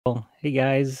Hey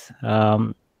guys,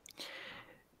 we're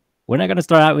not gonna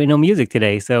start out with no music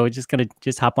today, so we're just gonna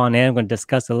hop on in. I'm gonna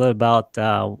discuss a little about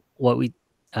what we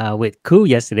with Koo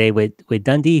yesterday with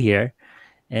Dundee here,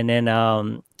 and then a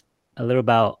little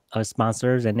about our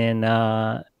sponsors, and then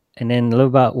a little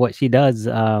about what she does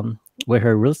with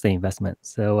her real estate investment.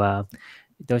 So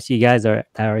those of you guys that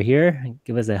are here,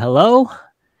 give us a hello.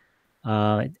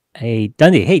 Uh, hey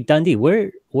Dundee,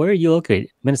 where are you located?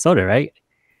 Minnesota, right?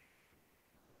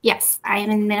 Yes, I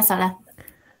am in Minnesota.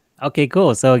 Okay,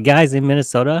 cool. So, guys in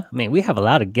Minnesota, I mean, we have a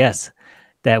lot of guests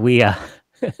that we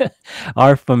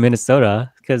are from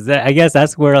Minnesota because I guess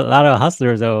that's where a lot of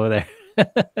hustlers are over there.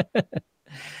 That's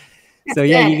So,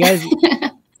 yeah, you guys,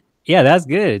 good. yeah, that's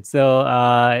good. So,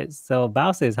 so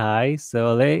Bao says hi.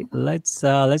 So let's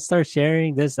start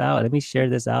sharing this out. Let me share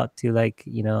this out to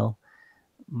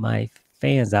my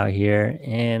fans out here.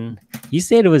 And you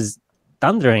said it was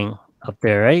thundering up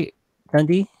there, right,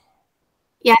 Dundee?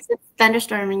 Yes, it's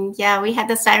thunderstorming. Yeah, we had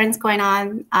the sirens going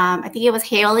on. I think it was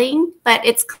hailing, but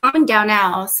it's calming down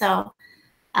now. So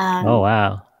Oh um,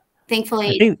 wow. I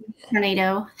thankfully, think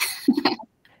tornado.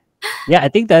 Yeah, I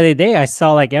think the other day I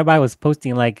saw like everybody was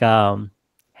posting like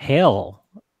hail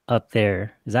up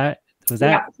there. Yeah,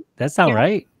 That sound yeah,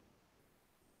 right?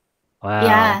 Wow.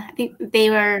 yeah. I think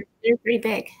they're pretty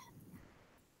big.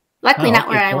 Luckily, Oh, not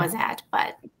where okay, I cool. was at,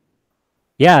 but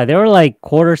Yeah, they were like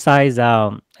quarter size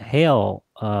hail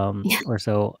yeah, or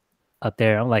so up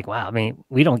there. I'm like, wow, I mean,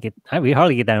 we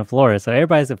hardly get that in Florida. So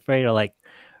everybody's afraid of like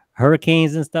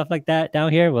hurricanes and stuff like that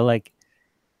down here. We're like,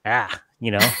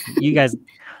 you guys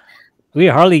we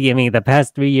hardly get, I mean, the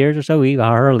past 3 years or so, we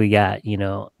hardly got,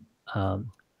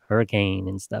 um hurricane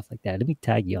and stuff like that. Let me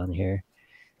tag you on here.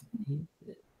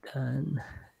 Dun,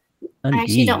 I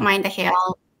actually don't Dundee. mind the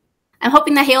hail. I'm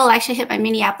hoping the hail will actually hit my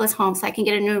Minneapolis home so I can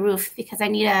get a new roof because I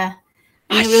need a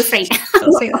new roof right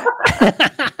Don't say now.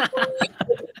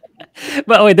 that.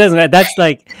 But it doesn't matter. That's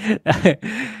like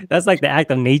that's like the act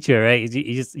of nature, right?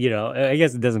 You just, I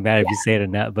guess it doesn't matter if you say it or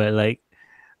not, but like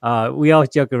we always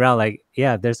joke around like,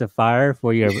 yeah, if there's a fire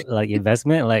for your like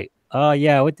investment, like, oh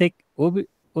yeah, we'll take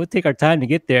our time to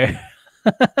get there.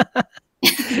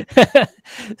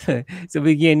 So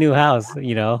we get a new house,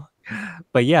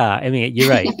 but yeah, I mean, you're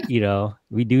right.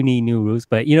 We do need new roofs,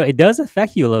 but it does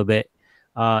affect you a little bit.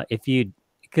 If you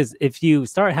Because if you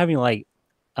start having like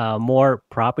more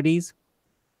properties,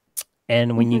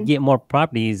 and when you Hmm. get more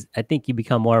properties, I think you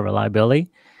become more of a liability.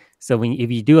 So if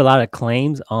you do a lot of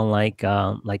claims on like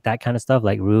that kind of stuff,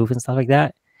 like roof and stuff like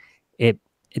that, it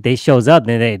if they shows up,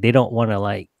 then they don't want to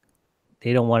I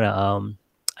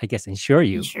guess insure I'm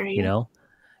you, sure you. Yeah.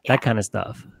 that kind of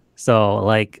stuff. So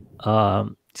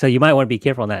so you might want to be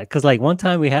careful on that, because like one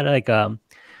time we had like a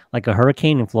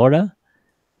hurricane in Florida,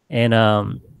 and I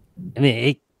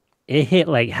mean it hit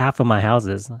like half of my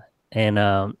houses, and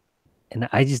and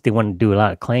I just didn't want to do a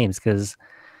lot of claims because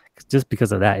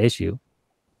of that issue,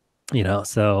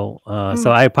 so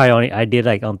Mm. I did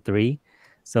like on three,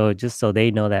 so just so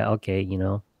they know that, okay,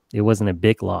 it wasn't a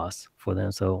big loss for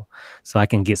them, so I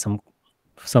can get some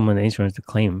of the insurance to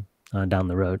claim down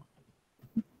the road.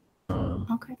 um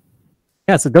Okay.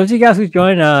 Yeah, so those of you guys who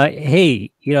joined,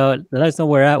 hey, let us know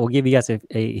where we're at. We'll give you guys a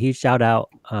huge shout out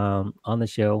on the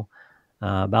show.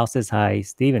 Val says hi,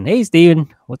 Steven. Hey, Steven.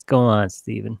 What's going on,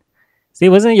 Steven? See,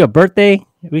 wasn't it your birthday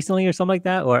recently or something like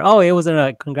that? Or, oh, it was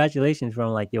a congratulations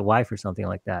from like your wife or something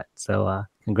like that. So,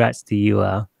 congrats to you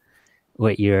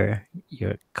with your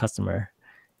customer.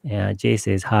 And Jay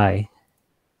says hi.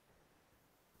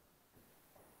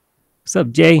 What's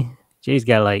up, Jay? Jay's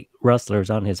got like rustlers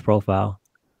on his profile.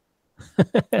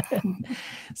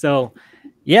 So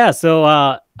yeah,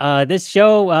 so this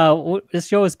show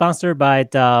is sponsored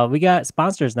by we got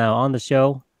sponsors now on the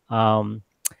show.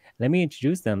 Let me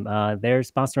introduce them. They're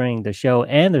sponsoring the show,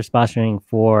 and they're sponsoring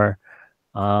for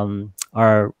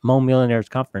our Hmong Millionaires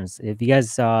Conference. If you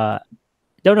guys don't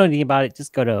know anything about it,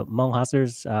 just go to Hmong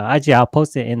Hustlers. Actually, I'll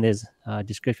post it in this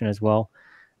description as well.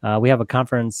 We have a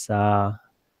conference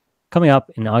coming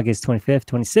up in August 25th,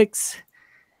 26th.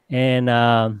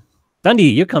 And Dundee,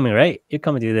 you're coming, right? You're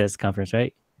coming to this conference,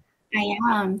 right? I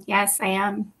am. Yes, I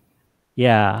am.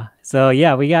 Yeah. So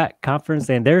yeah, we got conference,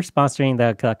 and they're sponsoring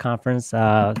the conference.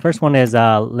 First one is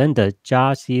Linda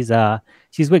Josh. She's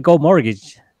with Gold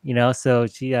Mortgage, so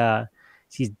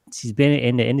she's been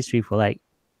in the industry for like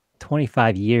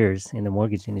 25 years in the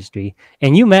mortgage industry.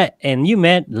 And you met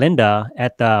Linda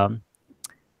at the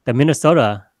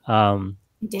Minnesota I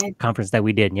did. conference that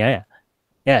we did. Yeah. Yeah.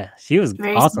 Yeah, she was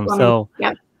Very sweet awesome. woman. So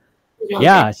Yep. It was really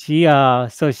good.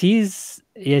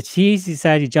 yeah, she's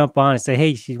decided to jump on and say,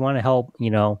 hey, she want to help,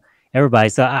 everybody.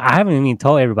 So I haven't even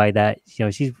told everybody that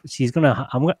she's gonna.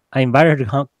 I invited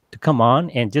her to come on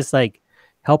and just like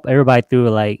help everybody through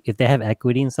like if they have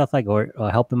equity and stuff like or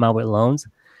help them out with loans.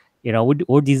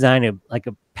 We'll design like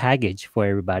a package for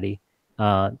everybody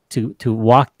to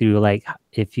walk through. Like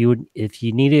if you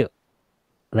need it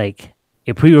like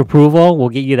a pre-approval, we'll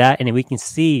get you that, and then we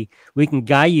can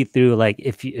guide you through like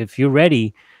if you're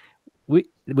ready.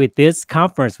 With this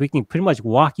conference, we can pretty much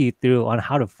walk you through on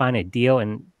how to find a deal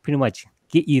and pretty much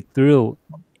get you through,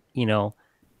 you know,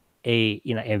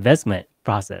 investment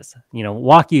process.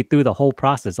 Walk you through the whole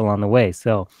process along the way.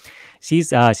 So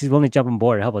she's willing to jump on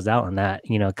board and help us out on that.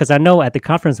 Because I know at the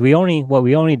conference what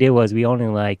we only did was we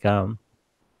only kind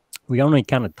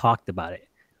of talked about it,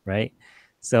 right?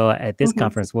 So at this Mhm.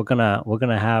 conference, we're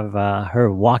gonna have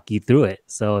her walk you through it.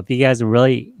 So if you guys are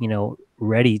really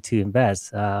ready to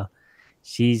invest,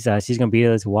 she's gonna be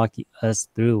able to walk us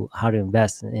through how to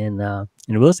invest in a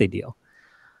real estate deal.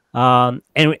 And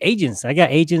agents, I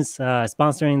got agents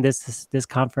sponsoring this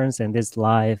conference and this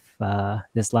live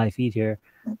feed here.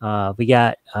 We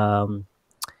got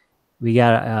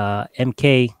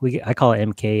MK. I call it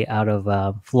MK out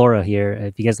of Florida here.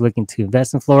 If you guys are looking to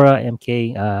invest in Florida,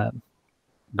 MK,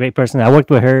 great person. I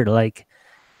worked with her like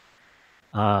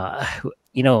uh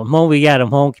we got a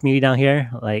Hmong community down here,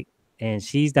 like, and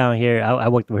she's down here. I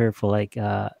worked with her for like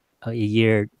a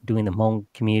year doing the Hmong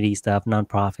community stuff,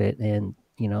 nonprofit, and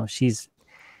she's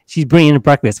bringing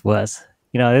breakfast for us.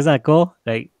 Isn't that cool?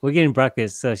 Like we're getting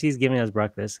breakfast, so she's giving us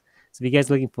breakfast. So if you guys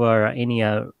looking for any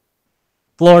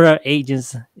Florida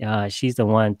agents, she's the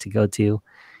one to go to.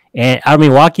 And out of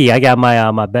Milwaukee, I got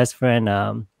my best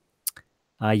friend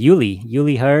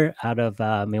Yuli her out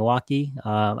of Milwaukee.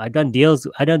 I done deals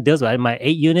with my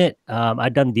 8 unit.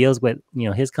 I've done deals with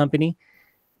his company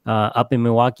up in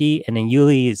Milwaukee, and then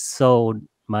Yuli sold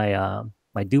my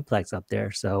duplex up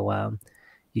there. So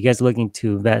you guys looking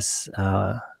to invest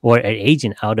or an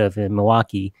agent out of in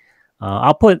Milwaukee,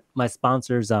 I'll put my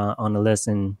sponsors on the list,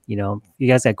 and if you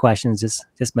guys have questions,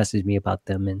 just message me about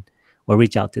them and or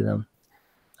reach out to them.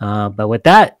 But with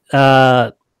that,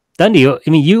 Dundy, I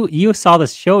mean, you saw the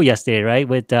show yesterday, right?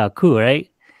 With Ku, right?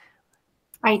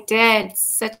 I did.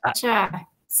 So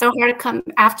hard to come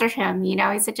after him.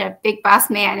 He's such a big boss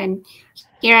man, and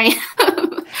here I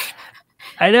am.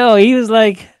 I know he was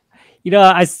like,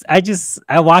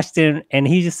 I watched him, and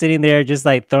he's just sitting there, just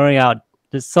like throwing out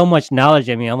just so much knowledge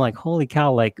at me. I'm like, holy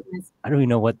cow! Like, I don't even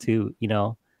know what to,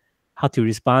 how to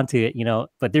respond to it,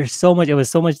 But there's so much. It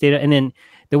was so much data, and then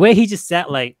the way he just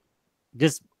sat, like,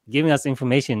 just giving us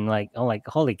information, like, I'm like,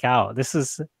 holy cow!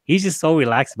 He's just so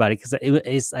relaxed about it because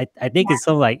I think it's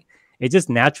so like it's just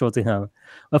natural to him.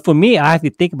 But for me, I have to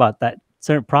think about that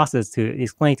certain process to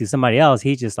explain to somebody else.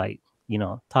 He's just like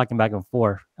talking back and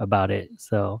forth about it.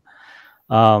 So,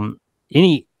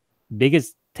 any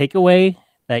biggest takeaway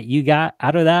that you got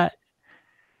out of that?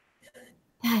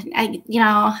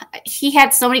 He had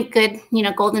so many good,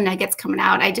 golden nuggets coming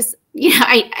out. I just,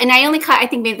 I only caught, I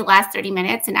think maybe the last 30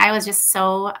 minutes, and I was just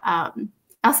so,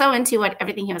 also into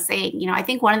everything he was saying. I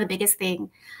think one of the biggest thing,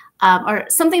 or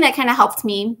something that kind of helped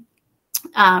me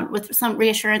with some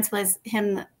reassurance was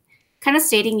him kind of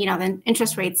stating, the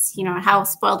interest rates, how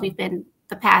spoiled we've been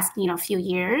the past, few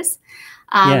years.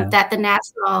 That the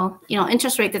natural,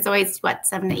 interest rate that's always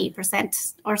 7 to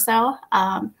 8% or so.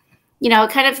 It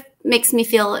kind of makes me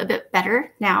feel a bit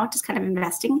better now, just kind of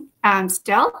investing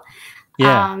still.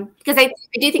 Yeah. Because I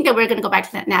do think that we're going to go back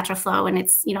to that natural flow, and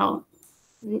it's, or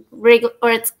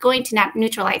it's going to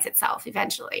neutralize itself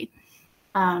eventually.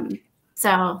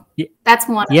 So that's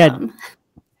one of them.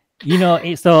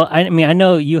 So I mean, I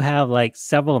know you have like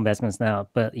several investments now,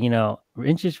 but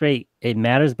interest rate, it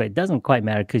matters, but it doesn't quite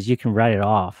matter because you can write it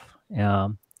off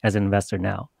as an investor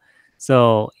now.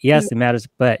 So yes, it matters.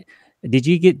 But did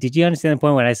you understand the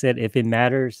point when I said if it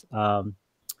matters?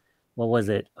 What was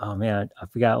it? Oh man, I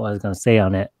forgot what I was going to say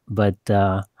on it. But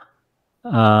yeah,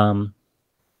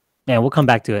 we'll come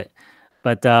back to it.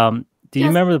 But do you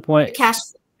remember the point? Cash.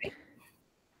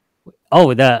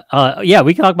 Oh, yeah,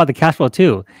 we can talk about the cash flow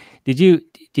too. Did you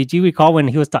recall when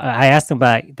he was? I asked him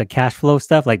about the cash flow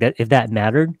stuff, like that, if that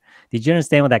mattered. Did you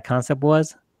understand what that concept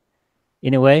was?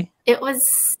 In a way, it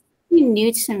was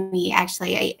new to me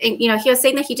actually. He was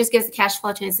saying that he just gives the cash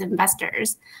flow to his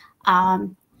investors,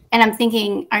 and I'm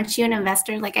thinking, aren't you an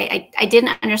investor? Like I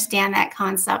didn't understand that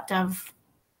concept of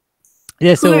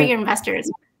who are your investors?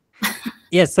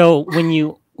 Yeah, so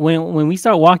when we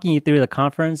start walking you through the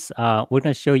conference, we're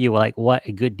gonna show you like what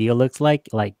a good deal looks like.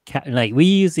 Like we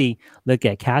usually look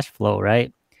at cash flow,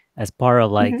 right, as part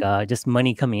of like just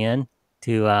money coming in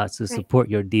to support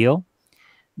your deal.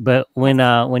 But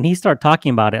when he started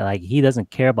talking about it, like he doesn't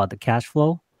care about the cash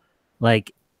flow,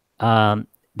 like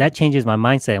that changes my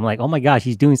mindset. I'm like, oh my gosh,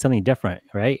 he's doing something different,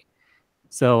 right?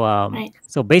 So Right.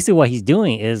 so basically what he's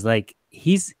doing is like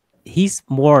he's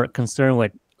more concerned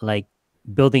with like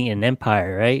building an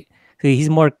empire, right? So he's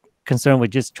more concerned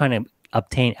with just trying to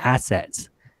obtain assets,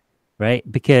 right?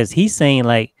 Because he's saying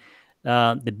like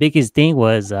the biggest thing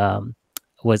was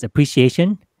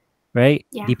appreciation, right?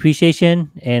 Yeah.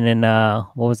 Depreciation, and then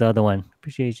what was the other one?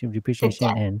 Appreciation, The depreciation,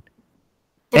 debt. and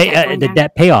The debt going the down.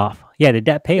 debt payoff. Yeah, the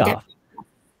debt The debt. payoff.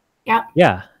 Yeah.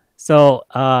 Yeah. So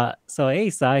hey,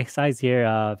 Sai's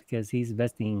here because he's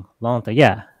investing long term.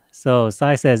 Yeah. So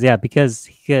Sai says, yeah, because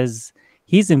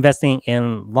he's investing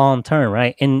in long term,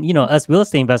 right? And us real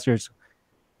estate investors,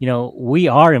 we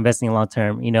are investing long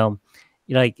term.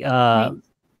 Like Right.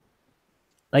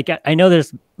 I know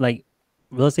there's like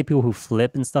real estate people who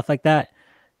flip and stuff like that.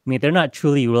 I mean, they're not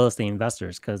truly real estate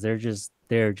investors because they're just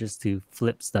there just to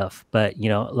flip stuff. But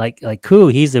like Ku,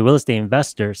 he's a real estate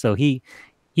investor, so he's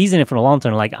in it for the long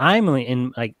term. Like I'm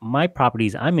in like my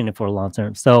properties, I'm in it for the long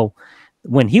term. So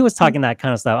when he was talking that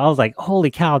kind of stuff, I was like, holy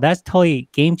cow, that's totally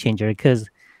game changer. Because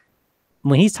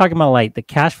when he's talking about like the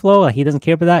cash flow, like, he doesn't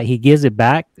care for that. He gives it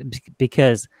back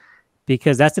because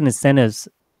that's an incentive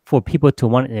for people to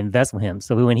want to invest with him.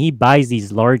 So when he buys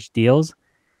these large deals,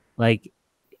 like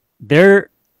they're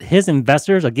his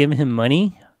investors are giving him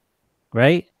money,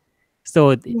 right?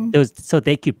 So Mhm. so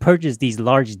they could purchase these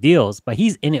large deals, but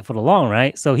he's in it for the long,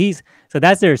 right? So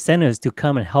that's their incentives to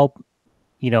come and help,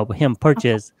 him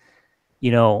purchase,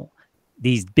 you know,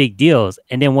 these big deals.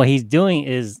 And then what he's doing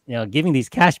is, giving these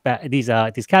cash back, these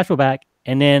cash flow back,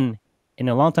 and then in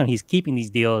a long time he's keeping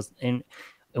these deals. And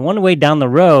one way down the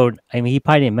road, I mean, he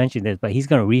probably didn't mention this, but he's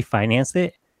going to refinance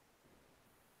it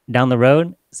down the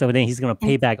road. So then he's going to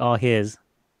pay And back all his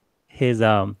his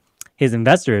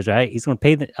investors, right? He's going to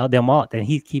pay them all. Then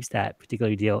he keeps that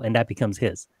particular deal, and that becomes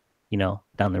his,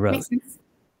 down the road, makes sense.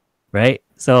 right?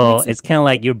 That So makes sense. it's kind of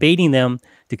like you're baiting them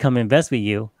to come invest with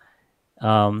you,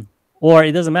 um, or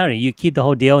it doesn't matter. You keep the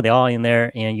whole deal; they're all in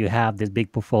there, and you have this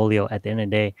big portfolio at the end of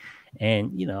the day.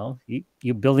 And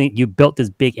you built this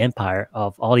big empire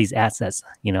of all these assets,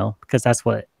 because that's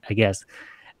what I guess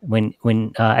when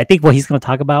I think what he's going to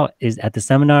talk about is at the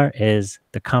seminar is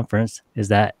the conference is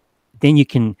that then you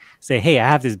can say, hey, I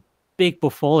have this big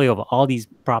portfolio of all these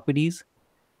properties,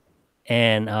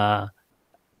 and I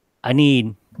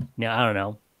need, I don't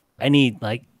know, I need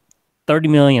like $30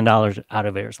 million out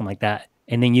of it or something like that,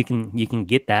 and then you can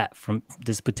get that from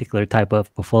this particular type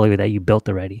of portfolio that you built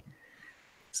already.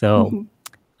 So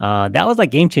Hmm. that was like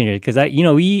game changer because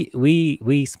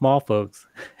we small folks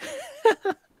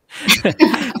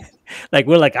like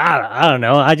we're like I don't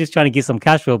know, I just trying to get some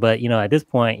cash flow, but at this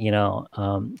point,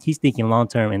 he's thinking long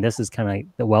term, and this is kind of like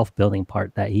the wealth building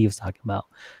part that he was talking about.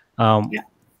 um Yeah.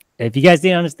 if you guys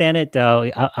didn't understand it,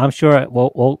 I'm sure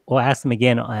we'll ask him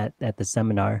again at the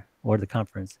seminar or the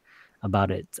conference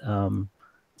about it.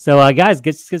 So guys,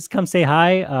 just come say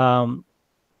hi.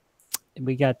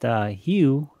 We got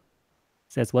Hugh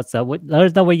says what's up, let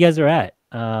us know where you guys are at.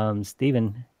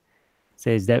 Steven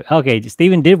says that okay,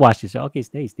 Steven did watch this. Okay,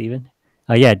 stay, Steven.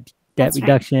 Yeah, debt That's right.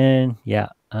 reduction. Yeah.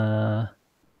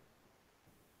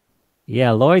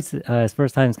 Yeah, Lloyd's his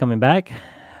first time is coming back.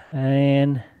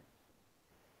 And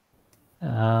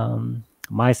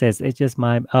my says it's just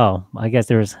my I guess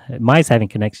there's mice having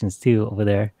connections too over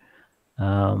there.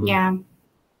 Um Yeah.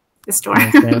 The store.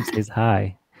 and Sam says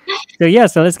hi. So yeah,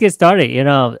 so let's get started.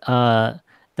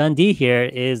 Dundee here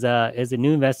is a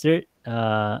new investor.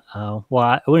 Well,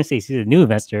 I wouldn't say she's a new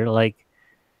investor. Like,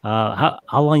 how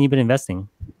long you been investing?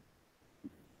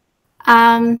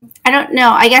 I don't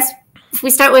know. I guess if we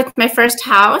start with my first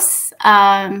house,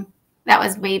 that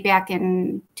was way back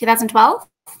in 2012.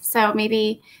 So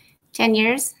maybe 10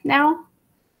 years now.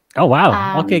 Oh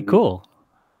wow. Okay, Um, cool.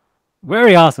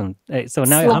 Very awesome. So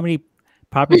now, how slow. many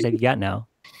properties have you got now?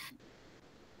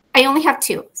 I only have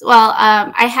two. Well,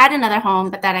 I had another home,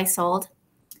 but that I sold.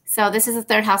 So this is the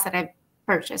third house that I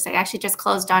purchased. I actually just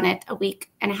closed on it a week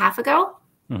and a half ago.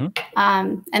 Hmm.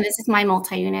 And this is my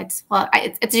multi-unit. Well,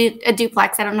 it's a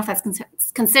duplex. I don't know if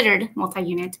that's considered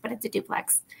multi-unit, but it's a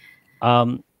duplex.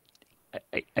 Um,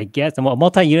 I guess a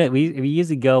multi-unit. We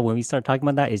usually go when we start talking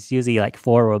about that. It's usually like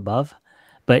 4 or above,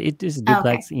 but it is a Oh,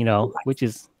 okay. duplex. Which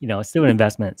is it's still an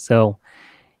investment. So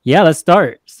yeah, let's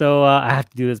start. So I have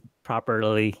to do this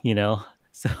properly.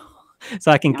 So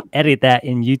so I can Yeah. edit that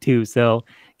in YouTube. So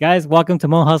guys, welcome to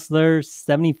Hmong Hustlers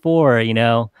 74.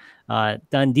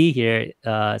 Dundee here.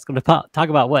 It's going to talk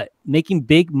about what making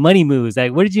big money moves.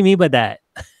 Like, what did you mean by that?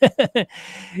 Do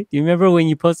you remember when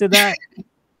you posted that?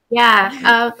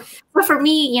 Yeah. But for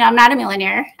me, I'm not a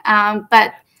millionaire.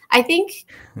 But I think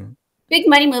big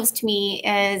money moves to me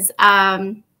is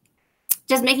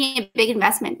just making a big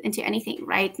investment into anything,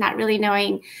 right? Not really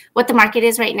knowing what the market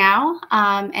is right now,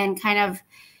 and kind of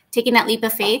taking that leap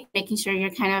of faith, making sure you're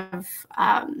kind of,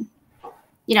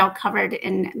 covered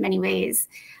in many ways.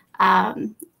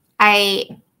 I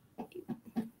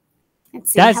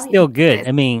Let's see, That's how do I still put good. this?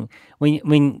 I mean,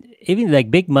 when even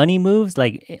like big money moves,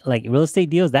 like real estate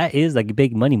deals, that is like a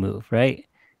big money move, right?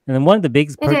 And then one of the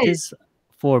biggest It is. purchase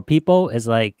for people is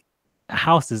like a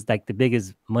house is like the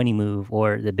biggest money move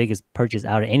or the biggest purchase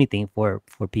out of anything for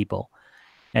people.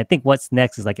 And I think what's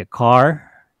next is like a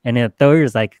car, and then a third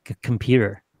is like a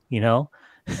computer, you know?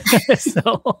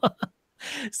 So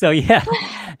so yeah,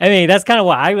 I mean that's kind of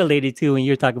what I related to when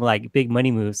you're talking about like big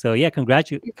money moves. So yeah, congrats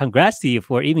to you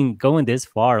for even going this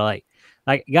far. Like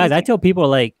guys, Thank I you. tell people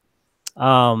like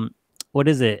um what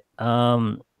is it?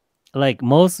 Like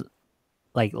most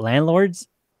like landlords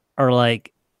are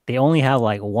like they only have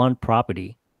like one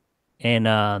property. And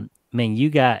I mean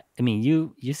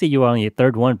you say you were on your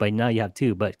third one, but now you have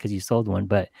two, but because you sold one.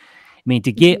 But I mean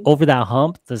to get Mhm. over that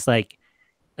hump, it's like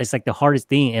the hardest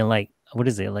thing. And like what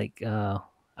is it like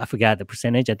I forgot the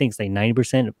percentage. I think it's like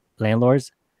 90%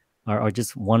 landlords are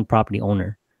just one property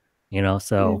owner,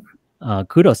 so Mm,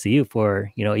 kudos to you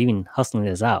for even hustling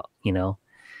this out. thank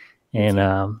And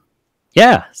you.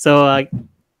 yeah, so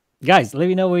guys, let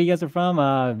me know where you guys are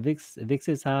from. Vix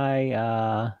is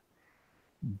hi.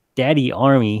 Daddy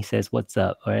Army says what's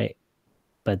up. All right.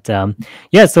 But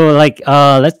yeah, so like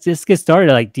let's just get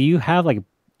started. Like, do you have like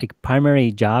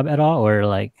primary job at all, or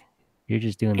like you're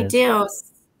just doing I this? do.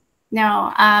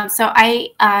 No. So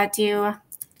I do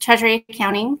treasury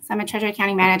accounting. So I'm a treasury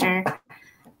accounting manager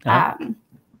Uh-huh. um,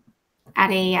 at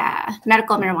a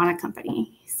medical marijuana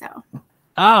company. So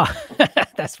Oh,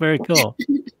 that's very cool.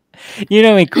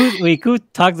 When Ku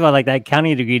talks about like that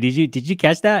accounting degree, did you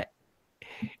catch that?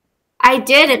 I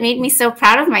did. It made me so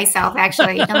proud of myself,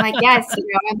 actually. I'm like, yes,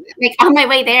 I'm like on my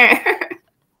way there.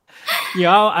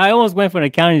 I almost went for an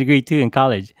accounting degree too in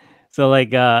college. So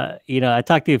like I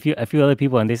talked to a few other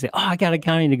people and they say, "Oh, I got an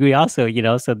accounting degree also,"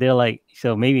 so they're like,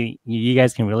 so maybe you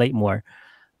guys can relate more.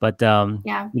 But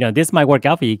Yeah. this might work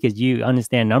out for you because you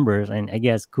understand numbers, and I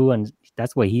guess Ku and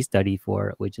that's what he studied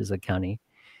for, which is accounting.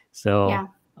 So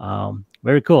Yeah.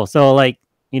 very cool. So like,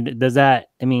 does that?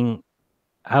 I mean,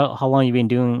 how long you been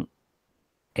doing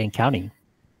accounting?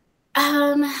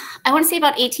 Um, I want to say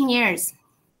about 18 years.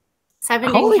 So I've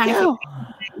been doing Holy accounting for, cow!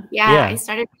 yeah, I Yeah,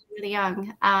 started really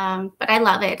young. But I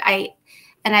love it.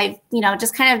 I've,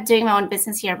 just kind of doing my own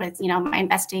business here with, my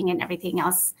investing and everything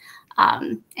else,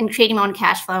 and creating my own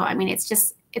cash flow. I mean,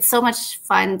 it's so much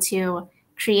fun to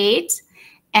create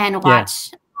and yeah.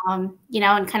 watch,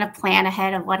 and kind of plan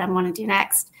ahead of what I want to do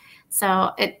next.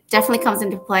 So it definitely comes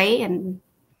into play. And,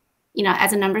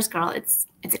 as a numbers girl, it's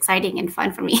exciting and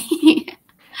fun for me.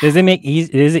 Does it make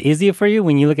easy? Is it easier for you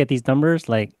when you look at these numbers?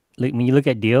 Like when you look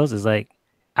at deals, it's like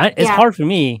it's Yeah. hard for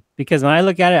me because when I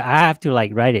look at it, I have to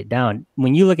like write it down.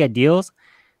 When you look at deals,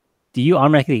 do you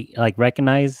automatically like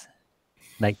recognize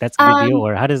like that's a good deal, Um,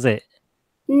 or how does it?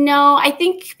 No, I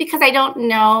think because I don't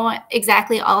know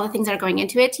exactly all the things that are going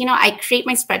into it. I create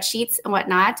my spreadsheets and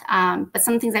whatnot, but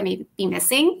some things I may be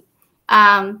missing.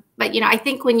 But I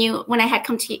think when I had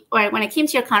come to, or when I came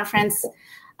to your conference,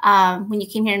 when you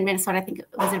came here in Minnesota, I think it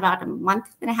was about a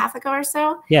month and a half ago or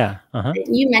so. Yeah. Uh huh.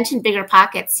 You mentioned bigger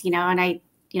pockets, and I,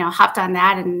 hopped on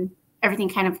that, and everything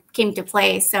kind of came to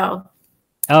play. So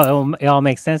Oh, it all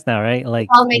makes sense now, right? it Like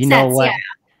all makes sense. Yeah.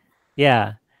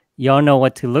 yeah, y'all know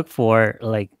what to look for,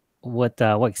 like what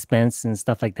expense and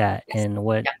stuff like that, Yes. and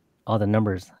what Yep. all the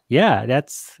numbers. Yeah,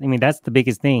 I mean that's the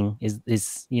biggest thing is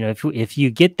if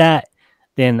you get that,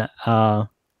 then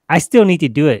I still need to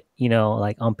do it,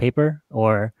 like on paper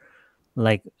or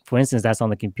like for instance that's on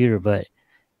the computer, but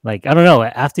like I don't know.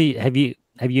 After have you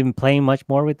been playing much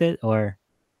more with it or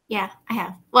Yeah, I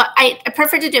have. Well, I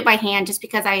prefer to do it by hand just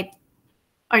because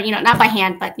or not by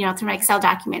hand, but through my Excel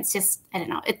documents. Just I don't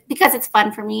know, because it's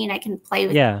fun for me and I can play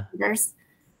with yeah, numbers.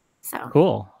 So,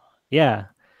 cool, yeah.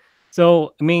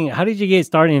 So, I mean, how did you get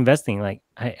started investing? Like,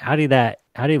 how did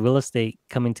real estate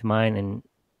come into mind? And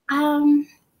um,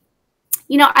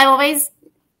 I always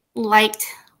liked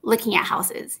looking at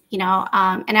houses. And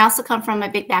I also come from a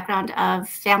big background of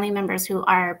family members who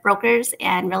are brokers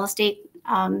and real estate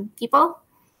people,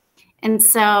 and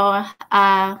so.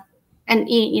 And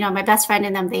my best friend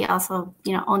and them, they also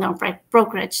own their own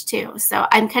brokerage too. So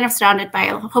I'm kind of surrounded by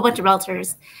a whole bunch of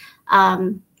realtors.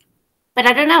 Um, but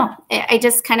I don't know. I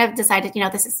just kind of decided,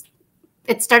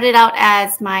 it started out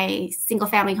as my single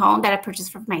family home that I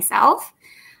purchased for myself.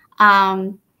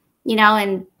 Um,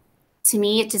 and to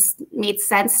me, it just made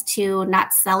sense to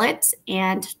not sell it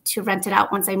and to rent it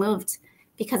out once I moved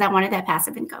because I wanted that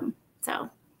passive income. So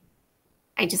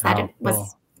I just thought Oh,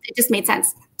 cool. it just made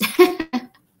sense.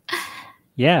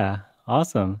 Yeah,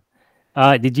 awesome.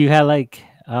 Did you have like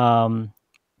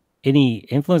any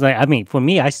influence? Like, I mean, for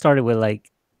me, I started with like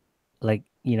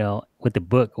with the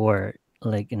book or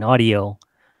like an audio.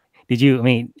 Did you? I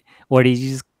mean, or did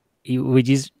you just you would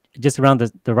you just around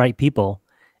the right people,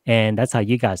 and that's how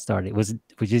you got started? Was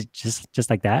you just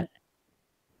like that?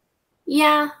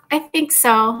 Yeah, I think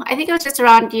so. I think it was just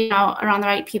around, around the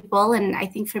right people. And I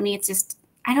think for me, it's just,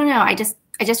 I don't know. I just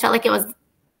felt like it was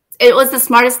the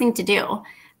smartest thing to do.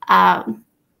 Um,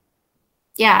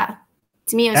 yeah,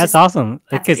 to me, it was That's just, awesome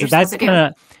that's what because you're supposed that's to do. kind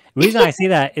of reason I see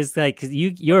that is like 'cause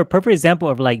you're a perfect example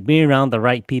of like being around the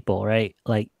right people, right?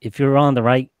 Like if you're on the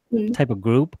right Mhm. type of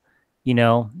group,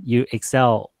 you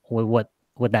excel with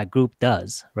what that group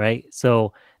does, right?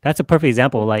 So that's a perfect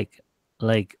example. Like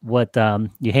what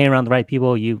you hang around the right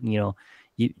people,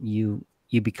 you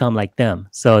become like them.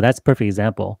 So that's a perfect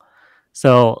example.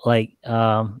 So like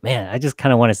man, I just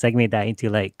kind of want to segment that into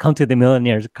like come to the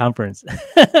Millionaires Conference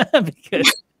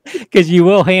because you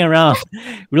will hang around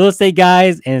real estate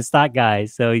guys and stock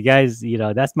guys. So you guys,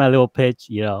 that's my little pitch.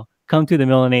 Come to the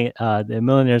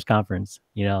Millionaires Conference.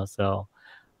 So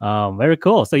very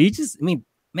cool. So I mean,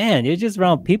 man, you're just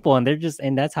around people, and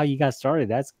and that's how you got started.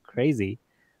 That's crazy.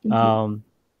 Mhm. Um,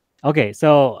 okay,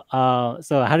 so how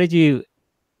did you?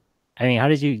 I mean, how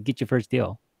did you get your first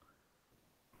deal?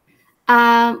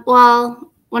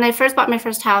 Well, when I first bought my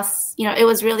first house, it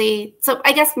was really, so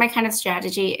I guess my kind of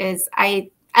strategy is I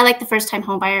like the first time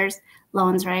home buyers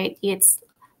loans, right? It's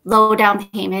low down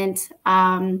payment.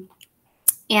 And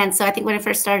so I think when I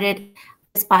first started,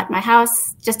 I just bought my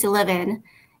house just to live in.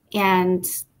 And,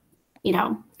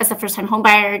 as a first time home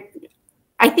buyer,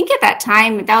 I think at that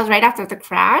time, that was right after the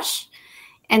crash.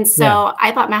 And Yeah, so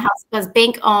I bought my house, it was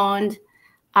bank owned.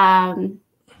 Um,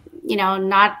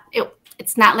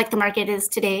 it's not like the market is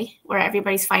today where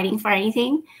everybody's fighting for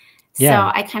anything. So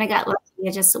yeah, I kind of got lucky.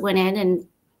 I just went in and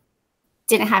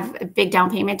didn't have a big down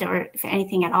payment or if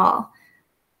anything at all.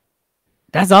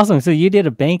 that's awesome. So you did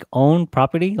a bank owned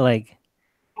property, like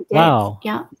I did. wow,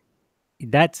 Yeah.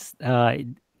 that's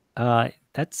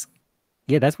that's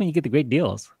yeah, that's when you get the great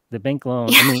deals. The bank loan.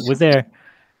 I Yeah. mean,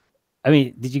 I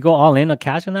mean, did you go all in on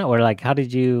cash on that, or like how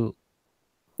did you?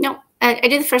 No, I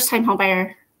did the first time home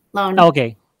buyer Oh, loan.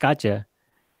 okay, gotcha.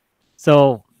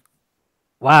 So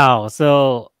wow.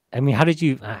 So I mean, how did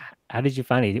you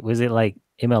find it? Was it like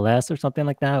MLS or something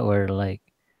like that, or like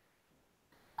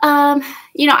Um,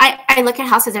 I look at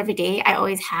houses every day. I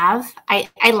always have. I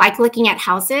like looking at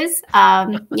houses.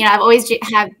 I've always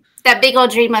have that big old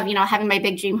dream of, having my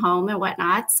big dream home and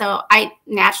whatnot. So I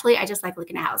just like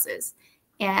looking at houses.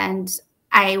 And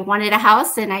I wanted a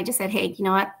house and I just said, hey, you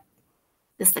know what?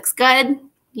 This looks good,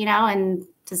 and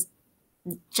just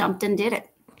jumped and did it.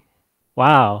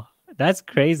 wow, that's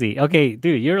crazy. Okay,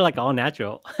 dude, you're like all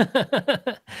natural.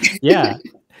 Yeah.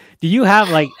 Do you have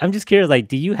like I'm just curious, like,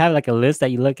 do you have like a list that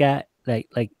you look at,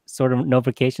 like sort of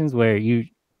notifications where you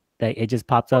that it just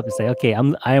pops up and say, okay,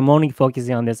 I am only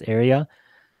focusing on this area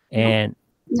No, and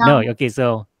no, no. okay,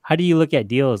 so how do you look at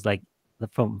deals like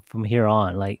from here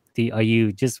on? Like are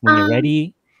you just when you're Um,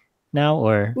 ready now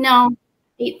or no,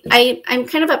 I'm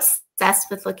kind of obsessed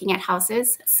with looking at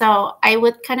houses. So I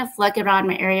would kind of look around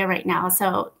my area right now.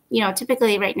 So,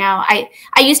 typically right now I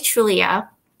use Trulia,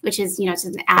 which is, it's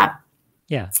an app.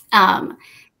 yeah, Um,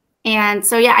 and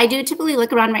so, yeah, I do typically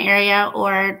look around my area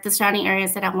or the surrounding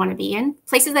areas that I want to be in,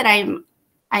 places that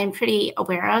I'm pretty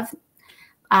aware of.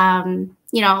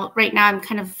 Right now I'm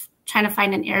kind of trying to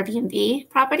find an Airbnb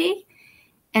property.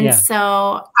 And yeah.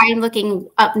 so I'm looking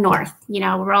up north,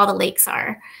 where all the lakes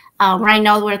are, where I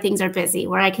know where things are busy,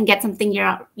 where I can get something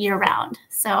year round.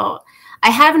 So I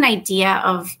have an idea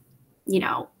of,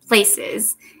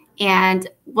 places and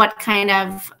what kind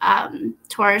of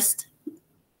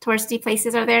touristy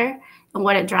places are there and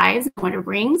what it drives and what it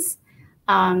brings.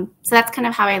 So that's kind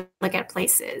of how I look at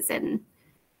places and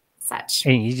such.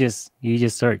 And you just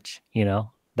search,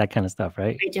 that kind of stuff,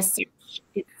 right? I just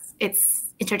it's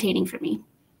entertaining for me.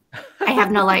 I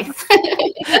have no life.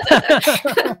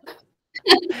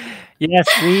 Yes,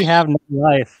 we have no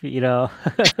life.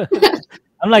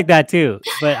 I'm like that too,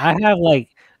 but I have like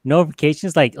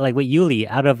notifications like with Yuli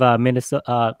out of Minnesota,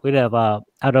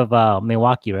 out of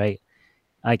Milwaukee, right?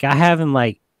 Like I have him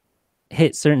like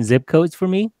hit certain zip codes for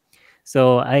me.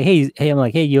 So I'm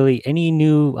like, hey Yuli, any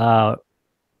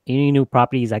new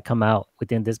properties that come out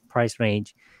within this price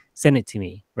range? send it to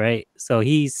me, right? So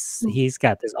he's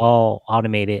got this all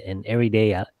automated and every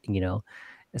day,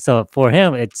 so for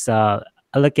him, it's I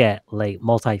look at like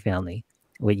multifamily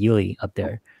with Yuli up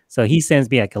there. So he sends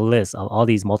me like a list of all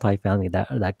these multifamily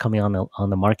that coming on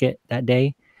the market that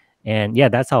day, and yeah,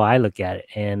 that's how I look at it,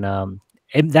 and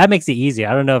that makes it easier.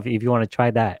 I don't know if you want to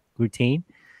try that routine,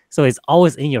 so it's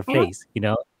always in your I don't face, you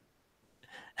know.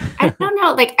 I don't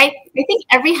know. Like I think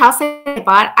every house I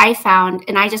bought, I found,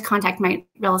 and I just contact my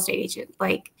real estate agent.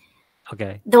 Like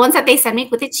Okay. the ones that they send me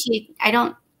with the cheat,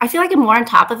 I feel like I'm more on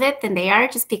top of it than they are,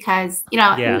 just because,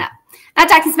 Yeah. not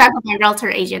talking smack with my realtor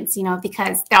agents,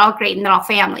 because they're all great and they're all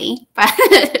family.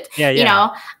 But, Yeah. Yeah.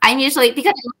 I'm usually,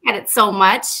 because I look at it so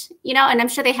much, and I'm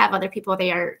sure they have other people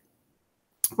they are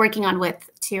working on with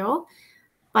too.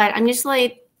 But I'm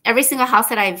usually, every single house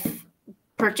that I've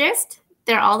purchased,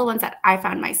 they're all the ones that I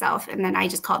found myself. And then I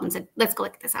just called them and said, let's go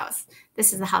look at this house.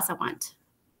 This is the house I want.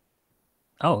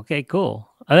 Oh, okay, cool.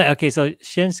 Okay, so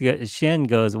Shen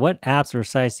goes, what apps or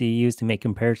sites do you use to make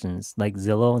comparisons, like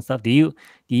Zillow and stuff? Do you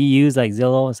use like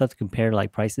Zillow and stuff to compare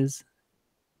like prices?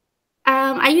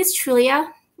 I use Trulia.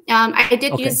 I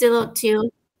did Okay. use Zillow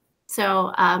too.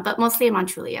 So, but mostly I'm on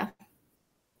Trulia.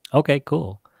 Okay,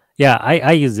 cool. Yeah,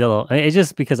 I use Zillow. It's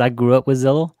just because I grew up with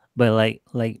Zillow, but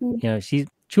Mm, she's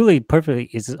truly perfectly.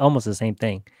 It's almost the same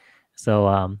thing.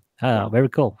 So yeah. very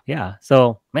cool. Yeah.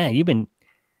 So man, you've been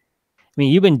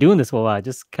doing this for a while.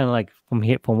 Just kind of like from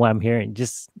what I'm hearing,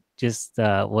 just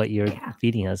what you're Yeah.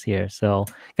 feeding us here. So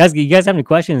guys, you guys have any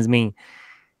questions? I mean,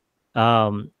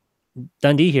 um,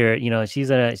 Dundee here, she's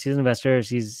an investor.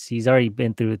 She's already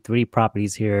been through 3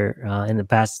 properties here in the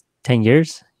past 10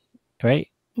 years, right?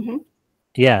 Hmm.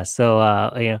 Yeah,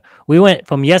 so we went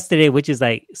from yesterday, which is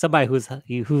like somebody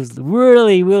who's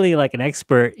really, really like an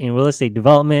expert in real estate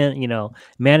development,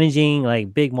 managing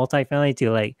like big multifamily,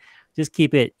 to like just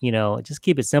keep it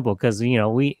simple, because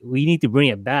we need to bring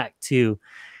it back to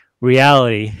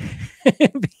reality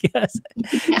because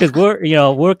Yeah.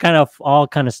 we're kind of all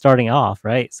kind of starting off,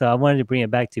 right? So I wanted to bring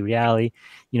it back to reality,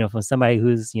 from somebody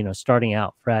who's starting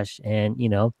out fresh, and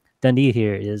Dundee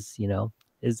here is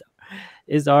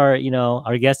is our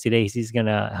guest today. She's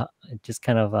gonna just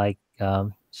kind of like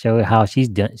show how she's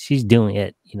doing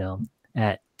it,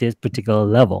 at this particular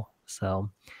level. So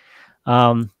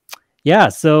um yeah,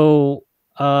 so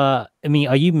I mean,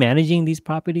 are you managing these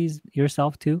properties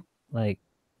yourself too? Like,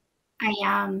 I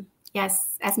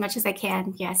yes, as much as I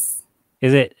can. Yes.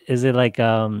 is it like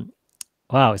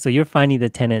wow, so you're finding the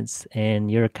tenants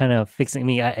and you're kind of fixing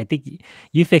me. I think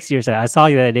you fixed yourself. I saw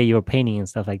you that day, you were painting and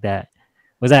stuff like that.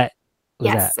 Was that was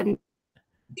that Yes. And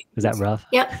was that rough?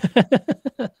 yep.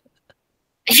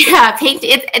 Yeah. Paint.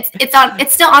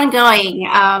 It's still ongoing.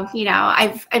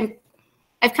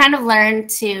 I've kind of learned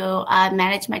to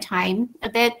manage my time a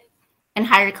bit and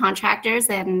hire contractors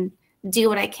and do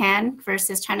what I can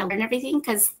versus trying to learn everything,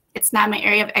 because it's not my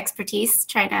area of expertise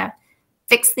trying to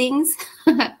fix things.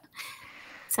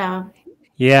 So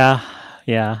Yeah,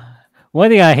 yeah.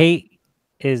 One thing I hate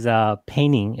is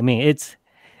painting. I mean, it's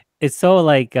so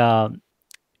like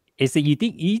it's that you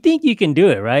think you can do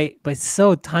it, right? But it's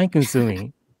so time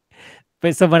consuming.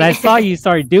 But so when I saw you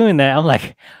start doing that, I'm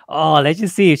like, oh, let's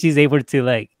just see if she's able to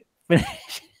like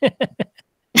finish. I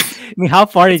mean, how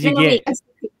far it's did you been a week. get?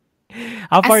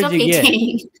 How I'm far did still you get?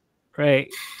 painting. Right.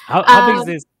 How big is Um,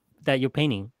 this that you're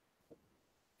painting?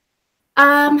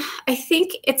 I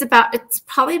think it's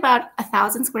probably about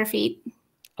 1,000 square feet,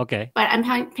 Okay. but I'm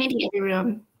painting every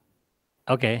room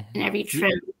Okay. and every You-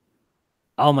 trim.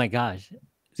 oh my gosh.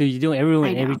 So you're doing every room I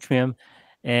and every know. trim.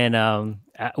 And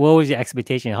what was your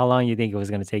expectation? How long you think it was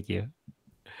going to take you?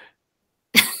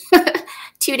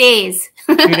 2 days.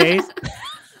 2 days?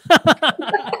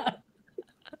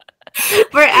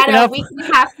 We're You at know, a week and a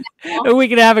half a now.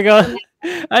 week and a half ago.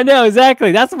 I know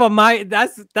exactly. That's what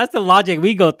that's the logic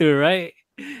we go through, right?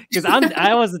 Because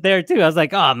I was there too. I was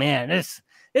like, oh man, this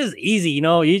is easy.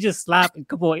 You just slap a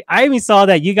couple. I even saw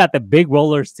that you got the big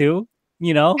rollers too.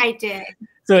 You know, I did.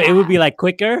 so it would Yeah. be like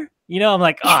quicker. I'm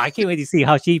like, oh, I can't wait to see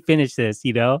how she finished this.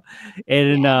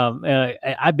 And Yeah.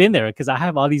 I've been there because I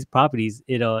have all these properties.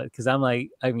 Because I'm like,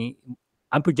 I mean,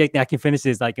 I'm projecting I can finish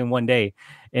this like in one day,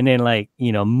 and then like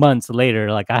months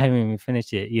later, like I haven't even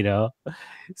finished it. Yeah.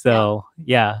 So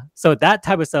yeah, so that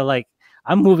type of stuff, like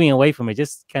I'm moving away from it.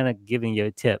 Just kind of giving you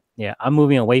a tip. Yeah, I'm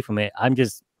moving away from it. I'm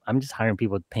just hiring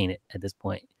people to paint it at this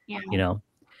point. Yeah. You know.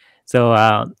 So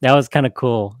that was kind of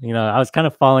cool. I was kind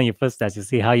of following your footsteps to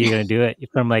see how you're gonna do it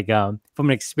from an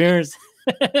experienced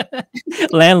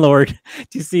landlord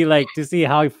to see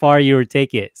how far you would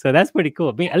take it. So that's pretty cool.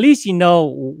 I mean, at least you know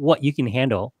what you can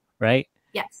handle, right?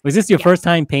 Yes. Was this your Yes. first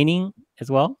time painting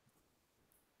as well?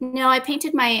 No, I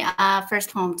painted my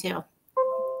first home too.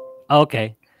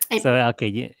 Okay. I So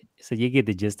so you get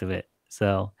the gist of it.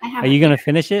 So I are have it you here. gonna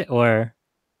finish it or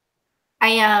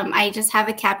I just have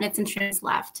the cabinets and trims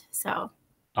left. So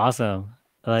awesome?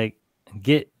 Like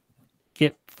get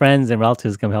get friends and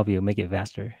relatives come help you make it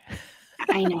faster.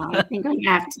 I know. I think I'm gonna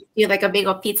have to do like a big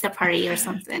old pizza party or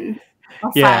something.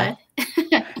 Or Yeah.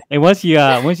 fun. And once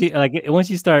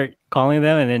you start calling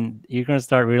them and then you're gonna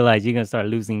start realize you're gonna start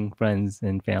losing friends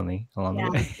and family along the Yeah,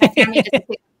 my family way. doesn't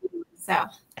pick me, so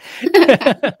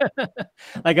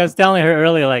Like I was telling her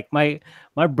earlier, like my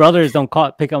brothers don't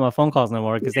pick up my phone calls no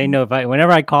more because they know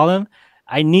whenever I call them,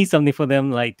 I need something for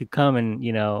them like to come and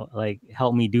like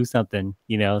help me do something,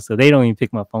 so they don't even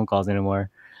pick my phone calls anymore.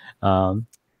 Um,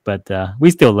 but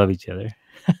we still love each other.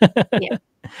 yeah.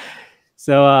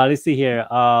 So let's see here.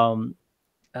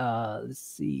 Let's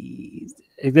see.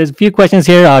 There's a few questions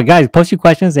here. Guys, post your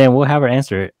questions and we'll have her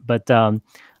answer it. But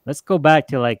let's go back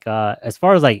to like as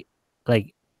far as like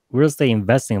real estate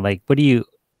investing. Like, what do you?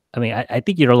 I mean, I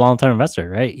think you're a long term investor,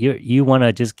 right? You want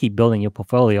to just keep building your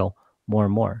portfolio more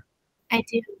and more. I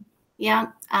do. Yeah.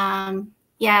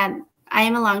 Yeah, I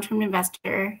am a long-term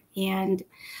investor and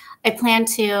I plan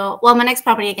to, well, my next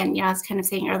property again, I was kind of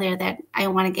saying earlier that I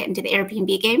want to get into the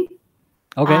Airbnb game.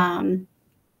 Okay, Um,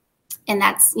 and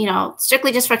that's,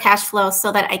 strictly just for cash flow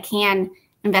so that I can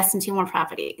invest into more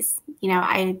properties.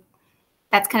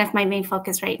 That's kind of my main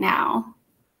focus right now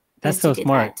that's is to so do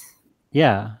smart. that.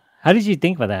 Yeah. How did you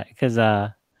think about that? Because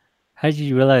how did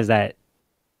you realize that?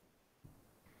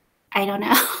 I don't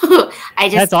know.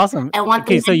 That's awesome. I want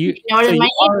the Okay, money more so than my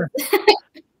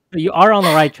you are on the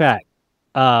right track.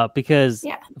 Because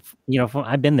Yeah.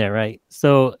 I've been there, right?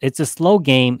 So it's a slow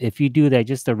game if you do that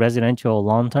just a residential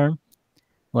long term.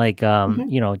 Like Hmm.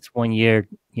 it's 1 year,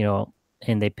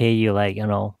 and they pay you like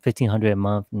 1,500 a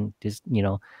month, and just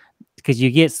because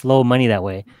you get slow money that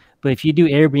way. But if you do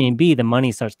Airbnb, the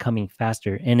money starts coming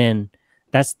faster, and then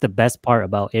that's the best part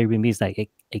about Airbnb is like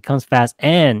it comes fast,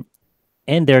 and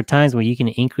there are times where you can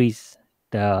increase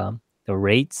the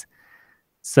rates,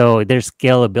 so there's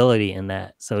scalability in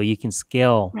that. So you can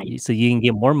scale, Right. so you can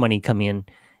get more money coming in.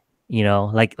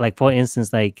 Like for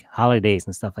instance, like holidays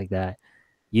and stuff like that.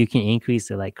 You can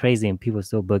increase it like crazy, and people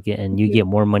still book it, and you Mhm. get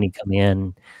more money coming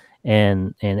in,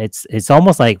 and it's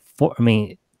almost like I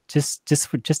mean, just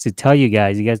to tell you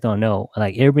guys don't know,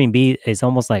 like Airbnb is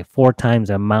almost like 4 times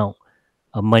the amount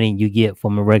of money you get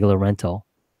from a regular rental.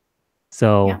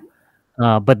 Yeah.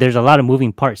 So but there's a lot of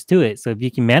moving parts to it. So if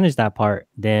you can manage that part,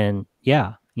 then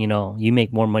yeah, you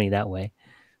make more money that way.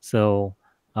 So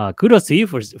kudos to you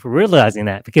for realizing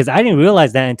that, because I didn't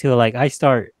realize that until like I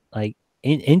start like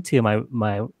into my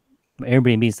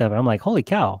Airbnb stuff. And I'm like, holy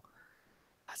cow,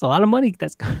 that's a lot of money.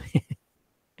 That's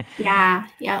Yeah.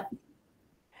 Yeah.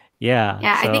 yeah.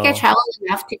 Yeah. I think I So traveled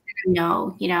enough to kind of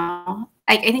know,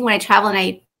 like I think when I travel and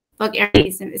I book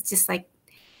Airbnbs, and it's just like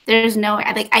there's no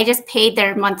like I just paid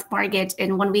their month mortgage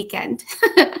in one weekend.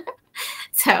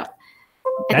 So I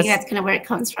think that's that's kind of where it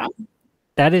comes from.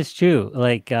 that is true.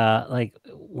 Like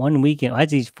 1 weekend.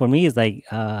 Actually, for me, is like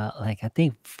I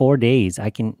think 4 days. I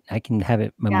can have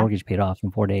it my Yeah. mortgage paid off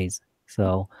in 4 days.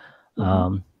 So,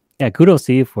 Hmm. yeah, kudos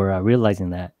to you for realizing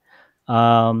that.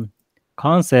 Um,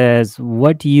 Colin says,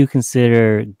 "What do you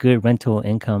consider good rental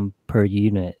income per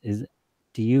unit?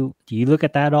 Do you look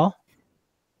at that at all?"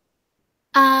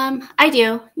 I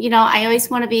do. I always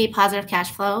want to be positive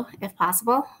cash flow if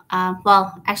possible.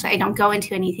 Well, actually, I don't go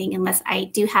into anything unless I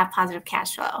do have positive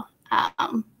cash flow.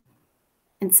 Um,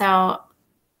 and so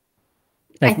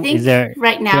I Like, is think there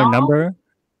right a now, number?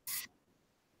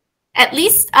 at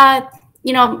least,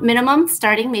 minimum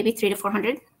starting maybe 300 to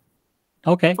 400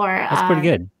 Okay, for that's pretty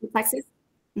good. duplexes.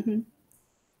 Hmm.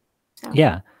 So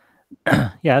Yeah,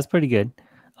 yeah, that's pretty good.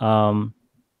 Um,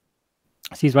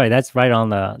 She's right. That's right on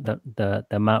the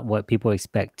amount what people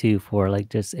expect too for like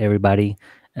just everybody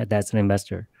that's an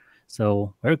investor.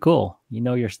 So very cool. You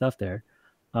know your stuff there.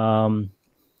 Um,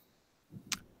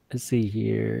 let's see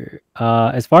here.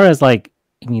 As far as like,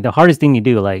 I mean, the hardest thing you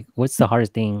do, like, what's the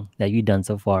hardest thing that you've done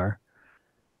so far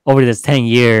over this 10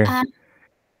 year? um,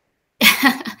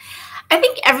 I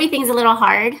think everything's a little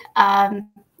hard,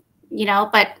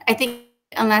 but I think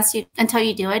until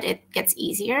you do it, it gets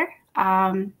easier.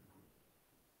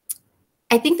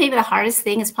 I think maybe the hardest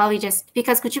thing is probably just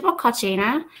because Kuchipo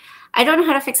Kochena, I don't know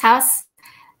how to fix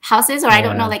houses, or I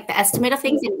don't know Yeah, like the estimate of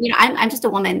things. And, I'm just a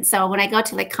woman. So when I go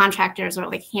to like contractors or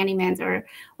like handymans or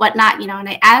whatnot, and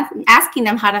I'm asking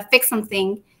them how to fix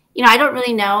something, I don't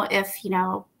really know if,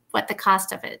 what the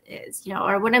cost of it is,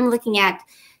 or when I'm looking at,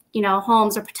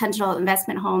 homes or potential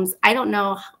investment homes, I don't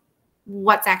know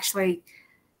what's actually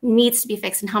needs to be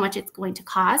fixed and how much it's going to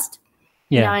cost.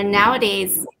 Yeah. And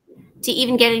nowadays, to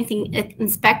even get anything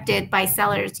inspected by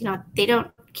sellers, they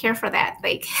don't care for that.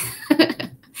 Like,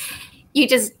 you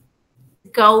just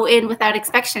go in without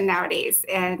inspection nowadays.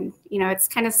 And, it's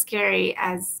kind of scary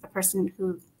as a person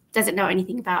who doesn't know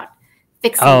anything about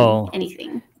fixing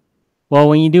anything. Well,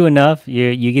 when you do enough,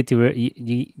 you get to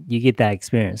you get that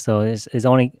experience. So it's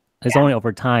only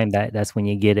over time that's when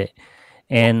you get it.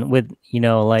 And with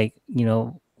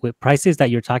with prices that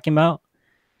you're talking about,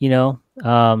 you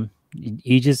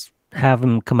just have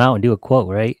them come out and do a quote,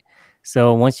 right?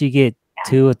 So once you get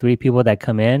 2 or 3 people that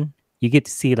come in, you get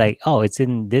to see like, oh, it's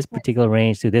in this particular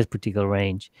range to this particular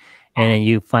range, and then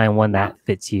you find one that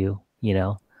fits you.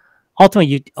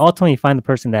 Ultimately find the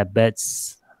person that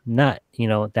bets not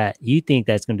that you think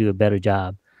that's going to do a better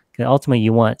job, because ultimately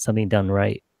you want something done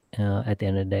right at the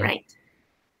end of the day. Right.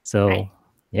 So Right.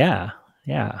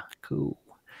 yeah, cool.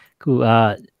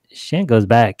 Shan goes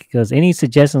back. Goes, any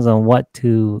suggestions on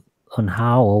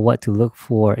how or what to look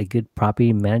for a good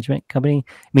property management company?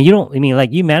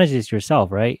 Like you manage this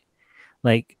yourself, right?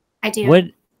 Like I do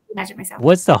manage it myself.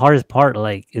 what's the hardest part?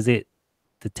 Like, is it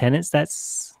the tenants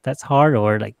that's hard,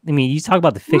 or like, you talk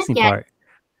about the fixing part.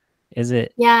 Is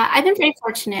it? Yeah, I've been very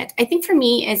fortunate. I think for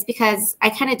me is because I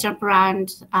kind of jump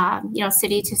around,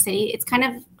 city to city. It's kind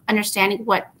of understanding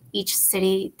what each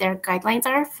city, their guidelines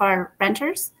are for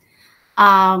renters.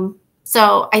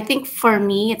 So I think for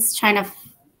me, it's trying to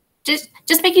just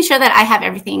making sure that I have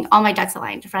everything, all my ducks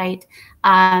aligned, right?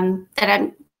 That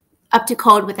I'm up to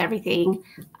code with everything,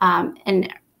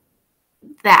 and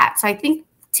that. So I think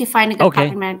to find a good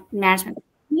property management,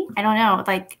 I don't know,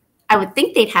 like I would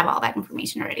think they'd have all that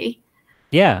information already.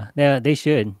 Yeah, they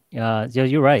should.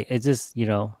 You're right. It's just,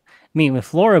 with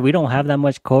Florida, we don't have that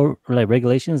much code like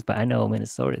regulations, but I know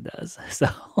Minnesota does. So,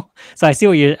 I see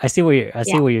what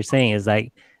you're saying is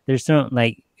like there's certain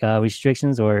like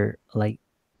restrictions, or like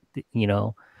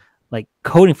like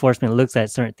code enforcement looks at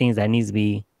certain things that needs to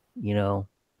be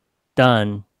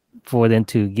done for them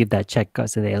to give that check cut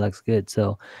so that it looks good.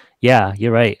 So, yeah,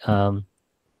 you're right.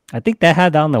 I think they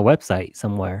had that on their website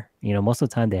somewhere. Most of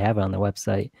the time they have it on their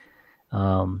website.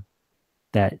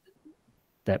 That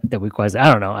requires. I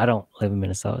don't know. I don't live in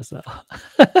Minnesota, so.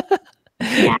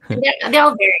 Yeah, they're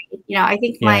all varied. I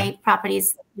think my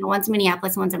properties, one's in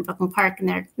Minneapolis, one's in Brooklyn Park, and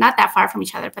they're not that far from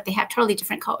each other, but they have totally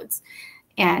different codes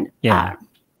and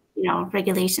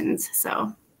regulations.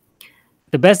 So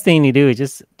the best thing to do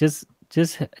is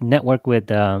just network with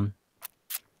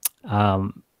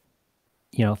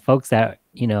folks that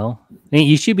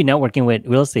you should be networking with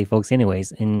real estate folks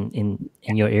anyways in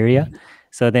your area.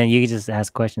 So then you can just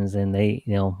ask questions, and they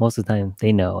most of the time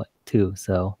they know it too.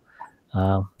 So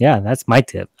that's my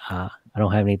tip. I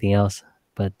don't have anything else,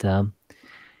 but there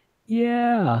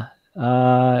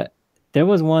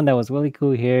was one that was really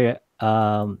cool here.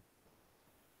 Was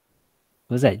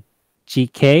that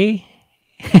GK?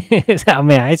 I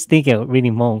mean, I was thinking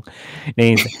reading Hmong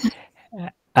names.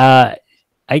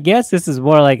 I guess this is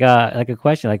more like a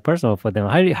question, like personal for them.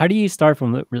 How do you start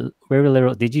from very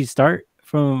little? Did you start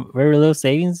from very little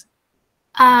savings?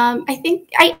 I think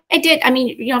I did. I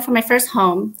mean, for my first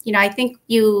home, I think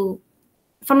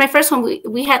for my first home,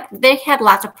 they had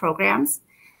lots of programs.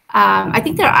 I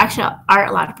think there actually are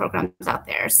a lot of programs out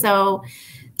there. So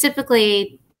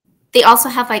typically, they also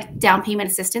have like down payment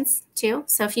assistance too.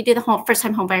 So if you do the first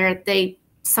time home buyer,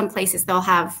 some places they'll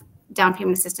have down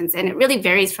payment assistance, and it really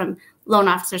varies from loan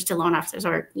officers to loan officers,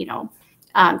 or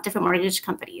different mortgage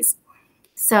companies.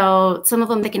 So some of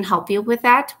them, they can help you with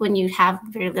that when you have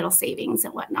very little savings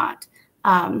and whatnot.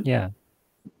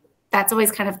 That's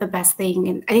always kind of the best thing,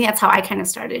 and I think that's how I kind of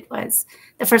started, was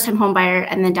the first time home buyer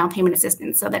and then down payment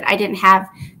assistance, so that I didn't have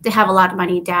to have a lot of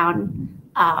money down.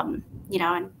 And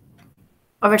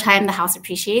over time the house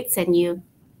appreciates and you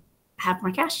have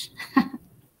more cash.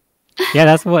 Yeah,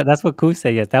 that's what Koo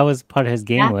said. Yes, that was part of his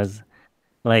game. Was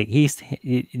like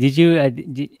did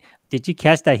you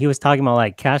catch that he was talking about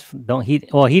like cash? He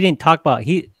didn't talk about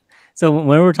So when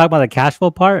we were talking about the cash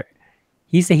flow part,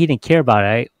 he said he didn't care about it.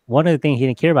 Right? One of the things he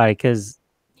didn't care about it because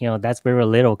that's very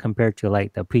little compared to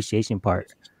like the appreciation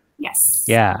part. Yes.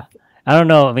 Yeah. I don't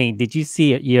know. I mean, did you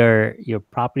see your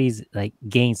properties like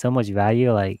gain so much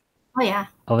value like? Oh yeah.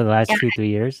 Over the last 2-3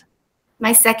 years.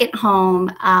 My second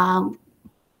home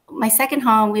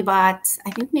we bought,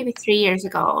 I think maybe 3 years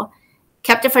ago.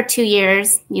 Kept it for 2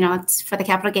 years, for the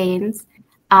capital gains,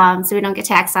 so we don't get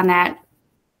taxed on that.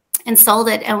 And sold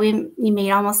it, and we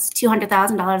made almost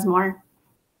 $200,000 more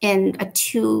in a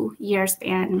 2-year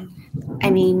span. I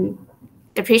mean,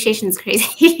 depreciation is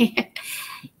crazy.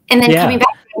 And then coming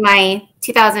back to my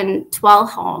 2012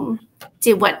 home,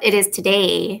 to what it is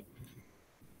today,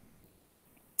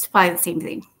 it's probably the same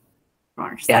thing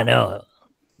more. Yeah, I So know.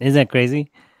 Isn't that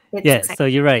crazy? it's Yeah, exciting. so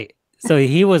you're right. So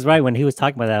he was right when he was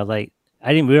talking about that. Like,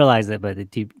 I didn't realize it, but the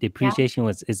Yeah. depreciation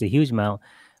was is a huge amount,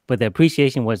 but the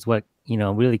appreciation was what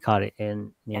really caught it.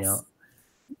 And Yes.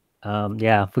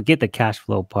 yeah, forget the cash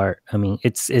flow part. I mean,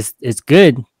 it's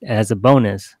good as a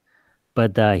bonus,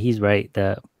 but he's right.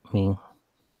 I mean,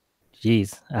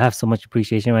 geez, I have so much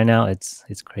appreciation right now. It's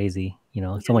crazy.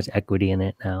 So much equity in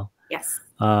it now. Yes.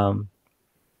 Um,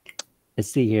 let's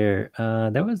see here.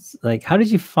 That was like, how did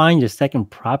you find your second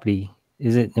property?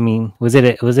 Is it? I mean, was it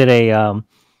a It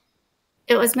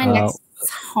was my uh, next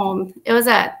home. It was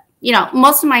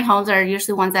most of my homes are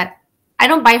usually ones that I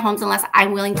don't buy homes unless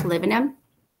I'm willing to live in them.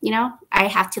 I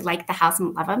have to like the house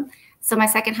and love them. So my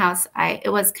second house, it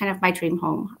was kind of my dream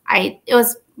home. It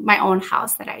was my own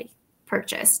house that I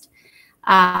purchased,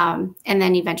 and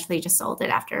then eventually just sold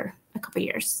it after a couple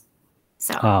years.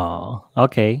 So Oh,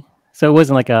 okay. So it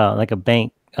wasn't like a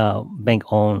bank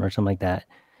owned or something like that.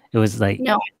 It was like,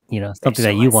 no, I something wish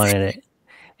that it you was. wanted it.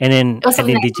 And then It was and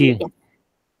something then that did I wanted. you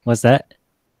what's that?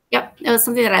 Yep, it was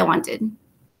something that I wanted.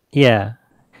 Yeah.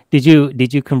 Did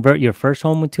you convert your first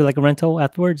home into like a rental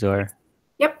afterwards or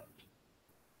Yep.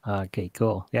 okay,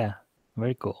 cool. Yeah.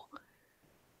 Very cool.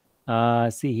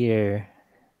 See here.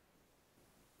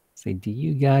 Say, do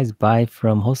you guys buy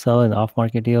from wholesale and off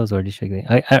market deals or distributing?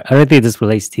 I don't think this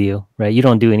relates to you, right? You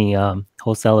don't do any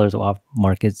wholesalers or off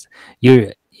markets.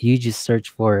 You just search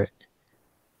for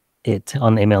it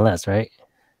on the MLS, right?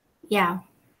 Yeah.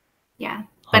 Yeah.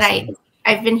 But Awesome.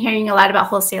 I've been hearing a lot about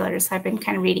wholesalers, so I've been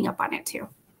kind of reading up on it too.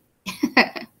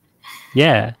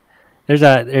 Yeah, there's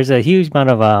a huge amount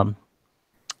of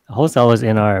wholesalers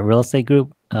in our real estate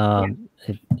group. Yeah.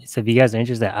 So if you guys are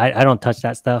interested, I don't touch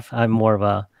that stuff. I'm more of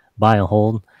a buy and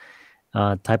hold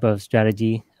type of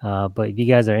strategy. But if you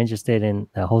guys are interested in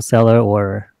a wholesaler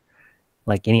or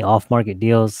like any off market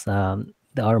deals, our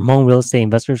Hmong Real Estate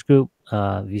Investors Group,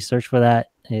 if you search for that,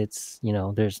 it's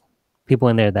there's people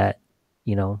in there that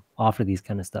offer these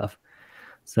kind of stuff.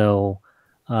 So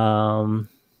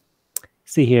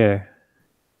see here.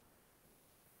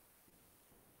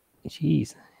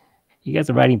 Jeez, you guys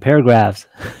are writing paragraphs.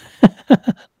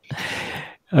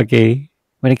 Okay.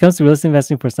 When it comes to real estate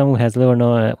investing for someone who has little or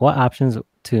no, what options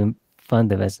to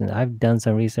fund the investment? I've done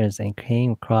some research and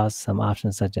came across some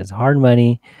options such as hard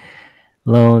money,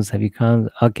 loans. Have you come?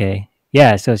 Okay.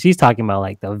 Yeah. So she's talking about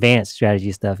like the advanced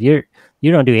strategy stuff. You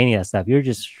don't do any of that stuff. You're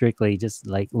just strictly just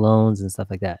like loans and stuff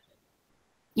like that.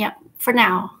 Yeah. For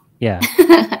now. Yeah.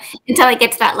 Until I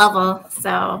get to that level.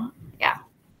 So yeah.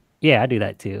 Yeah, I do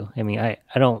that too. I mean, I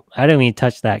don't even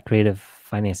touch that creative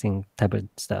financing type of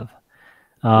stuff.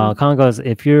 Mm. Colin goes,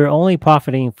 if you're only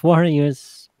profiting 400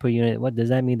 units per unit, what does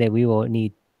that mean that we will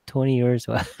need 20 years?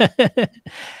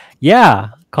 Yeah,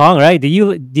 Colin, right?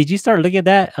 Did you start looking at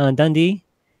that on Dundee?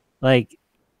 Like,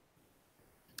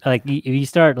 you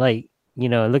start like,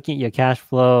 looking at your cash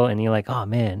flow and you're like, oh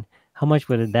man, how much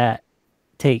would that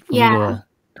take for me Yeah. to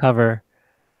cover?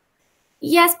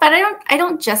 Yes, but I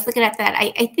don't just look at that.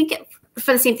 I think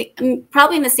for the same thing,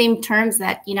 probably in the same terms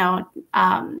that,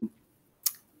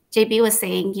 JB was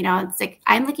saying, it's like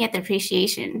I'm looking at the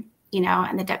appreciation,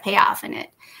 and the debt payoff in it.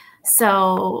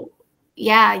 So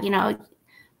yeah,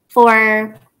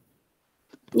 for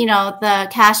the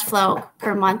cash flow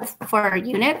per month for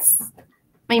units. I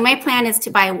mean, my plan is to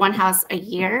buy one house a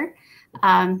year,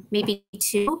 maybe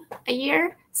two a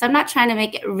year. So I'm not trying to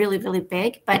make it really, really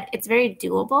big, but it's very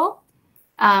doable.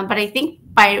 But I think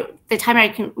by the time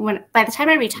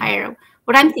I retire,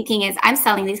 what I'm thinking is I'm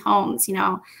selling these homes.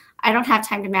 I don't have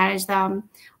time to manage them,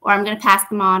 or I'm going to pass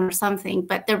them on or something.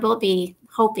 But there will be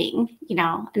hoping,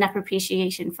 enough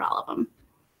appreciation for all of them.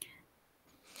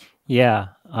 Yeah,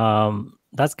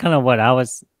 that's kind of what I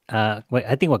was. I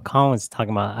think what Colin was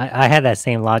talking about. I had that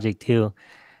same logic too,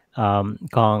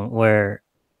 Kong, where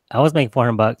I was making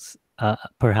 $400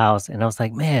 per house, and I was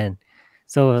like, man,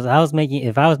 so if I was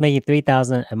making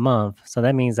 3,000 a month, so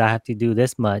that means I have to do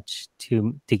this much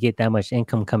to get that much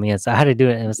income coming in. So I had to do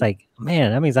it, and it was like,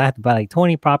 man, that means I have to buy like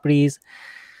 20 properties,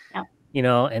 Yeah.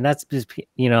 and that's just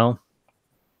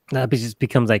that just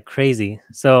becomes like crazy.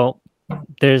 So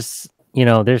there's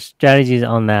strategies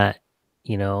on that.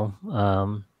 You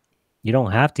know, you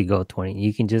don't have to go 20.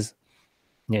 You can just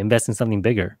invest in something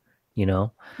bigger. You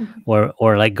know, Mhm.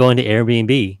 or like go into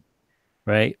Airbnb,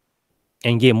 right?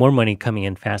 And get more money coming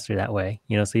in faster that way,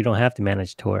 so you don't have to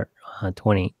manage toward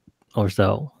 20 or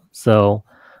so. So,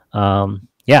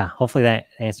 yeah, hopefully that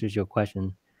answers your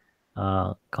question,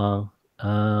 Kong.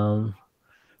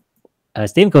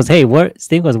 Steve goes,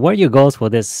 what are your goals for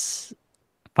this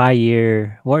 5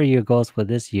 year? What are your goals for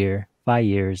this year, 5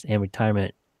 years, and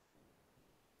retirement,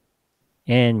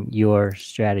 and your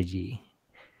strategy?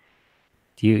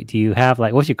 Do you have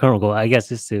like what's your current goal? I guess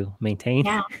just to maintain.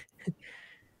 Yeah.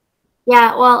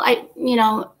 Yeah. Well,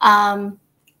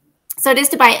 so it is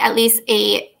to buy at least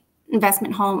a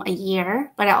investment home a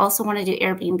year, but I also want to do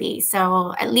Airbnb.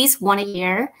 So at least one a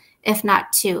year, if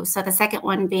not two. So the second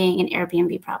one being an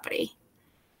Airbnb property.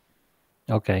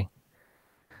 Okay.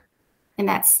 And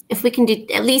that's, if we can do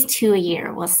at least two a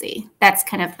year, we'll see. That's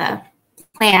kind of the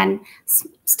plan.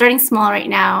 Starting small right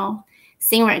now,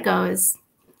 seeing where it goes.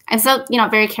 I'm still,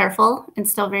 very careful and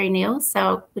still very new.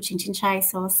 So, which in chai,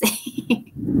 so we'll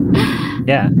see.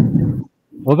 Yeah.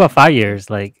 What about 5 years?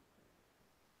 Like,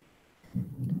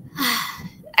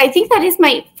 I think that is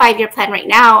my 5-year plan right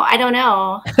now. I don't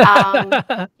know.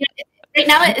 Right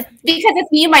now, because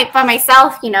it's me by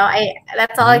myself,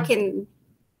 that's all I can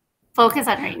focus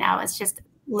on right now. It's just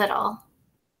little.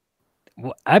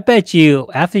 I bet you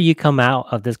after you come out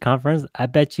of this conference, I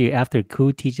bet you after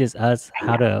Ku teaches us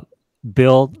how to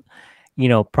build,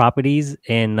 properties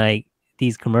and like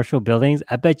these commercial buildings,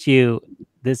 I bet you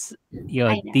this,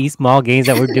 these small gains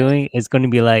that we're doing is going to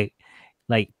be like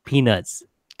peanuts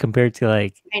compared to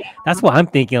like, that's what I'm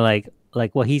thinking. Like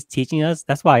what he's teaching us.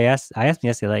 That's why I asked him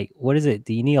yesterday, like, what is it?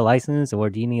 Do you need a license or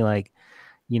do you need like,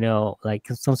 like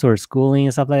some sort of schooling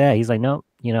and stuff like that? He's like, no,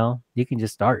 you can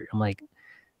just start. I'm like,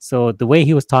 so the way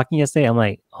he was talking yesterday, I'm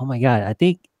like, oh my God, I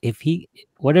think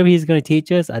whatever he's going to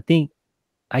teach us, I think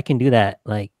I can do that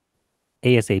like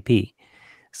ASAP.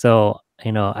 So,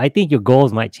 I think your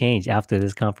goals might change after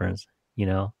this conference, I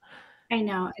know.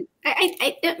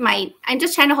 It might. I'm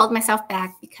just trying to hold myself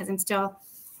back because I'm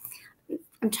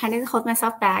trying to hold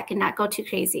myself back and not go too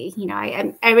crazy.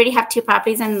 I already have 2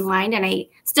 properties in line and I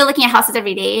still looking at houses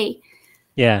every day.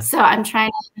 Yeah. So I'm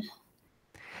trying to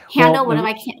handle what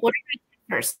I can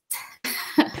first.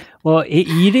 Well,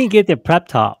 you didn't get the pep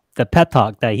talk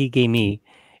that he gave me,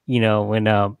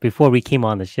 when before we came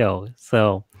on the show.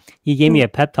 So he gave me a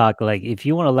pep talk like, if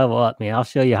you want to level up, man, I'll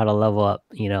show you how to level up,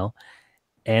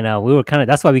 and we were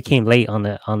that's why we came late on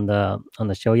the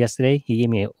show yesterday. He gave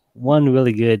me one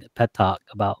really good pep talk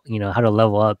about how to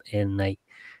level up and like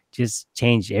just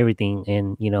change everything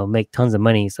and make tons of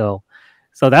money. So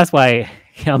that's why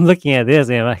I'm looking at this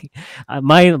and like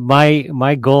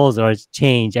my goals are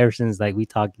changed ever since like we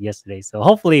talked yesterday. So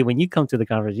hopefully when you come to the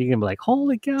conference, you can be like,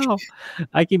 holy cow,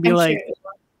 I can be I'm like,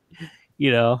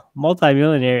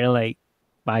 multi-millionaire in like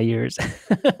 5 years.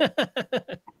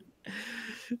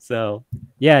 So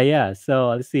yeah. So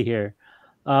let's see here.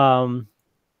 Let's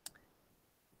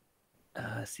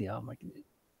see how am I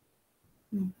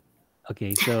gonna...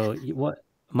 Okay, so what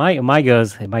my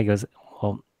goes,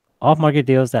 well, off market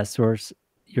deals that source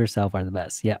yourself are the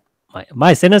best. Yeah.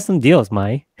 My send us some deals,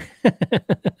 my.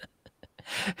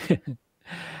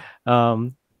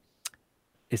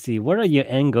 Let's see, what are your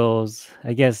end goals?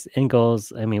 I guess end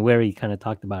goals, I mean, we already kind of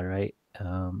talked about it, right?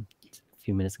 A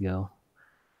few minutes ago.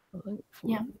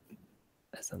 Yeah.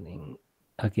 Something.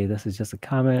 Okay, this is just a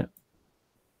comment.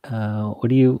 Where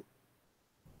do you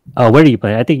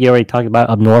plan? I think you already talked about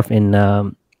up north in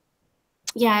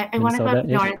yeah, I want to go up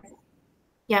north.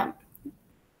 Yeah.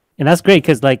 And that's great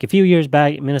because like a few years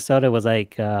back, Minnesota was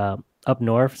like up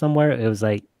north somewhere. It was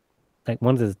like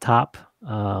one of the top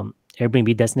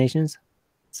Airbnb destinations.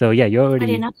 So yeah, you're already. I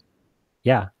didn't know.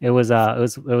 Yeah, it was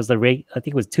the rate. I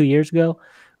think it was 2 years ago,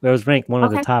 where it was ranked one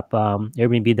of the top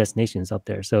Airbnb destinations up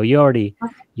there. So you're already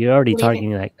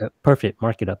targeting like a perfect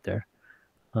market up there.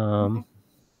 There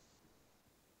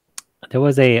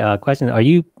was a question: are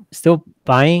you still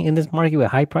buying in this market with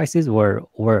high prices, or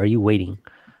are you waiting?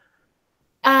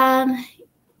 I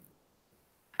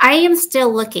am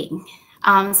still looking.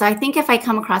 So I think if I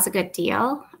come across a good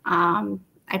deal,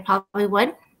 I probably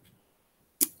would.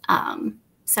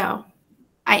 So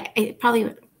I probably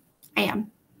would. I am.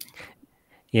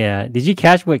 Yeah. Did you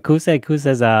catch what Ku said? Ku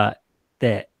says that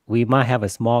we might have a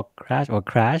small crash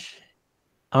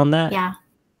on that. Yeah.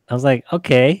 I was like,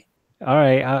 okay, all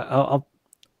right.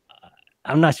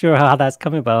 I'm not sure how that's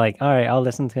coming, but like, all right, I'll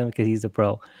listen to him because he's a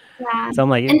pro. Yeah. So I'm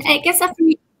like, and I guess that for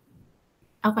me.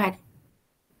 Oh, go ahead.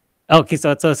 Okay,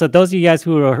 so those of you guys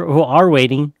who are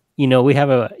waiting, we have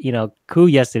a Ku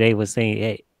yesterday was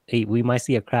saying, hey, we might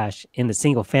see a crash in the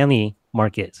single family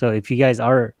market. So if you guys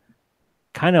are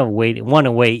kind of want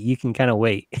to wait, you can kind of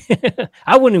wait.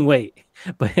 I wouldn't wait,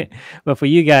 but for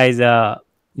you guys,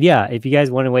 yeah, if you guys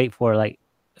want to wait for like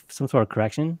some sort of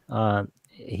correction,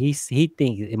 he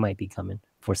thinks it might be coming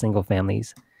for single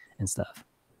families and stuff.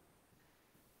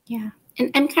 Yeah,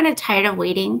 and I'm kind of tired of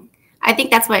waiting. I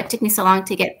think that's why it took me so long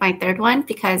to get my third one,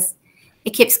 because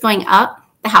it keeps going up.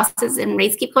 The houses and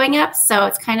rates keep going up. So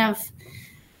it's kind of,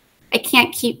 I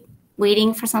can't keep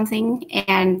waiting for something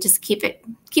and just keep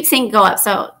saying go up.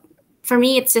 So for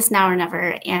me, it's just now or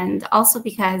never. And also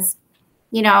because,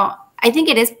 I think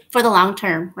it is for the long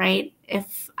term, right?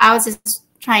 If I was just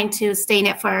trying to stay in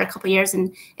it for a couple of years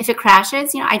and if it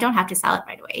crashes, I don't have to sell it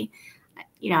right away.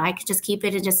 I could just keep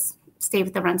it and just stay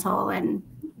with the rental and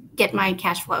get my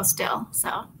cash flow still.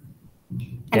 So,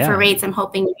 and for rates, I'm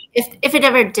hoping if it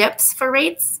ever dips for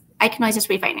rates, I can always just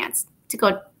refinance to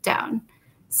go down.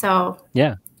 So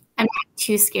Yeah. I'm not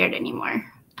too scared anymore.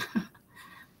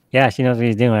 Yeah, she knows what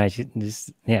she's doing, right? She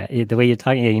just, the way you're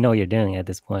talking, you know what you're doing at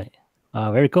this point.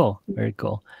 Very cool. Very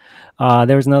cool.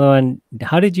 There was another one.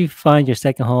 How did you find your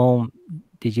second home?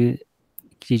 Did you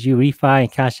refi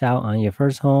and cash out on your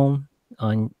first home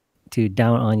on to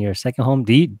down on your second home?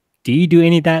 Do you do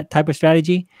any of that type of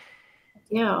strategy?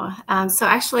 Yeah. So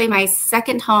actually, my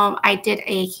second home, I did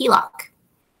a HELOC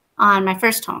on my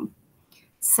first home.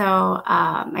 So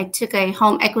I took a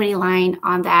home equity line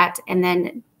on that and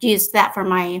then used that for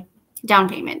my down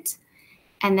payment.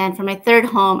 And then for my third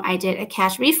home, I did a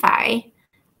cash refi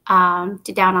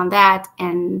to down on that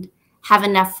and have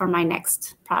enough for my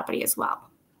next property as well.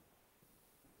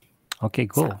 Okay,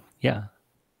 cool. So.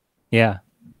 Yeah.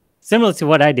 Similar to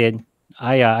what I did.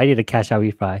 I did a cash out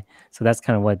refi. So that's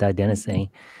kind of what Diana is saying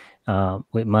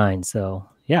with mine. So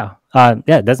yeah.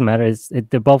 It doesn't matter.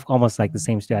 They're both almost like the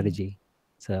same strategy.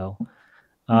 So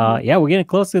yeah, we're getting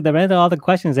close to the end of all the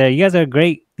questions there. You guys are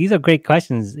great. These are great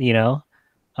questions, yeah.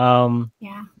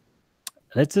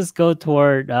 Let's just go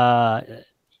toward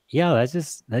let's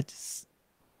just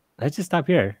stop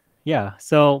here. Yeah.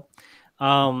 So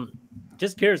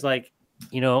just curious, like,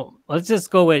 let's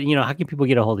just go with, how can people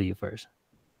get a hold of you first?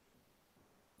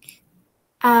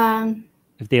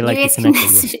 If they like to connect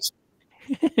with you.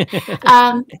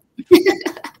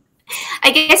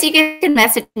 I guess you guys can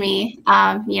message me,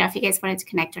 if you guys wanted to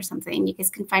connect or something. You guys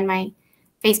can find my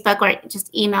Facebook or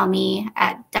just email me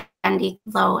at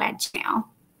dundylo@gmail.com.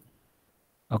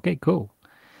 Okay, cool.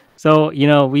 So,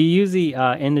 we usually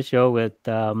end the show with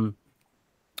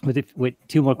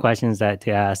two more questions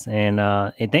to ask. And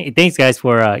thanks guys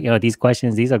for, these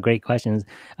questions. These are great questions.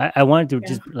 I wanted to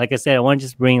just, like I said, I want to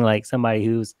just bring like somebody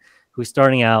who's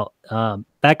starting out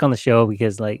back on the show,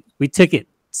 because like we took it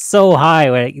so high,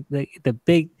 right? The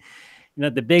big,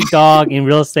 the big dog in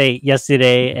real estate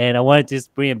yesterday, and I wanted to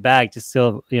just bring it back just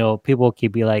so people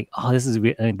could be like, oh, this is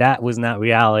that was not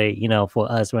reality,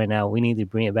 for us right now. We need to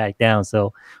bring it back down.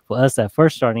 So for us that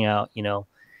first starting out,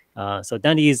 so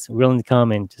Dundy is willing to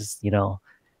come and just do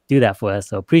that for us.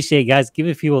 So appreciate it, guys. Give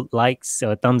a few likes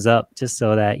or thumbs up just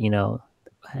so that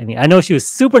I mean, I know she was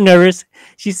super nervous.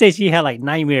 She said she had like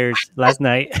nightmares last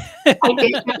night. I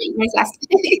did have nightmares last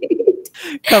night.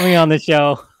 Coming on the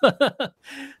show.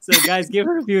 So guys, give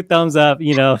her a few thumbs up,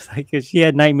 because she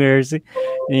had nightmares,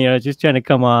 just trying to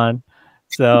come on.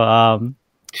 So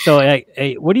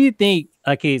hey, what do you think?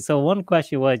 Okay, so one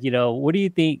question was, what do you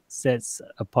think sets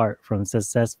apart from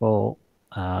successful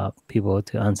people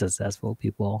to unsuccessful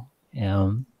people?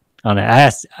 I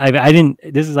asked, I didn't,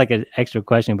 this is like an extra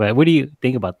question, but what do you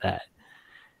think about that?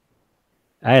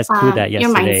 I asked Ku that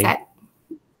yesterday. Your mindset.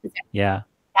 Yeah.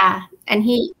 Yeah. And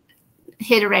he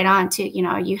hit it right on too.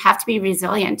 You have to be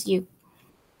resilient. You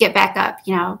get back up,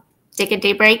 take a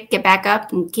day break, get back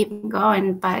up and keep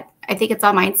going. But I think it's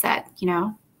all mindset,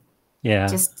 Yeah.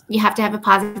 Just, you have to have a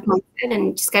positive mindset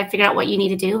and just got to figure out what you need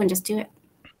to do and just do it.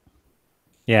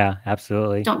 Yeah,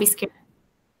 absolutely. Don't be scared.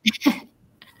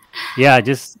 Yeah.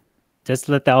 Just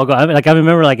let that all go. I mean, I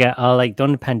remember like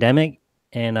during the pandemic,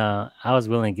 and I was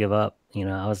willing to give up.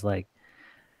 I was like,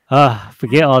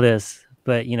 forget all this.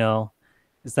 But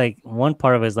it's like one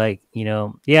part of it is like,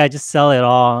 just sell it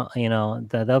all. The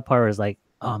other part is like,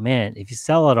 oh man, if you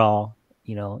sell it all,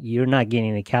 you're not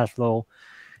getting the cash flow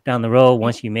down the road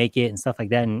once you make it and stuff like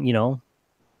that. And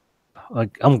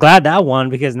like, I'm glad that one,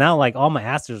 because now like all my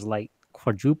assets like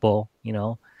quadruple,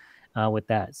 with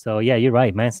that. So yeah, you're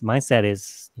right. Mindset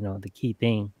is, the key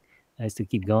thing is to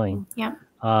keep going. Yeah.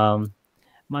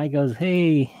 Mai goes,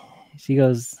 hey,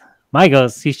 Mai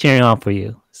goes, she's cheering on for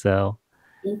you. So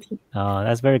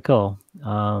that's very cool.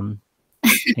 And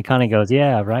Connie goes,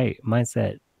 yeah, right.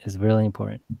 Mindset is really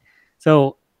important.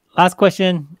 So last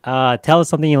question, tell us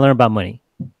something you learned about money.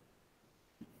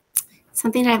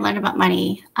 Something that I learned about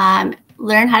money,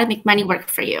 learn how to make money work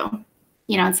for you.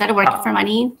 Instead of working for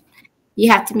money, you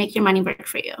have to make your money work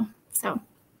for you. So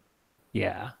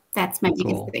yeah, that's my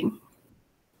biggest thing.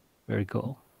 Very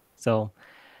cool. So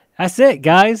that's it,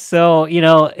 guys. So,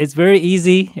 it's very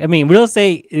easy. I mean, real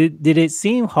estate, did it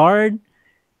seem hard?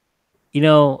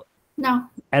 No,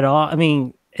 at all? I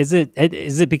mean, is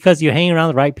it because you're hanging around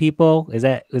the right people? Is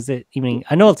it? I mean,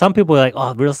 I know some people are like,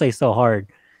 oh, real estate is so hard.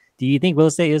 Do you think real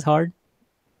estate is hard?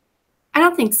 I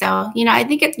don't think so. I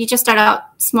think you just start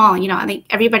out small. I think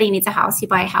everybody needs a house. You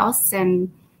buy a house,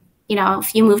 and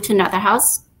if you move to another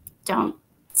house, don't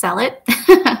sell it.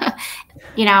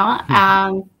 you know,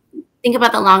 um, think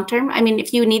about the long term. I mean,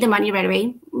 if you need the money right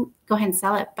away, go ahead and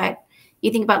sell it. But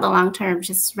you think about the long term,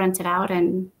 just rent it out,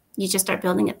 and you just start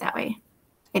building it that way.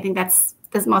 I think that's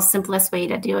the most simplest way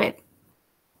to do it.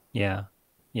 Yeah,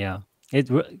 yeah.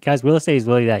 Guys, real estate is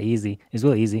really that easy. It's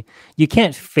really easy. You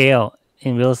can't fail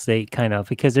in real estate, kind of,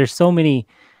 because there's so many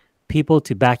people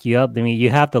to back you up. I mean, you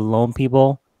have the loan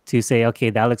people to say, okay,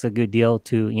 that looks a good deal.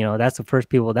 To that's the first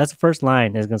people. That's the first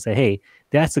line that's gonna say, hey,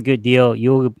 that's a good deal.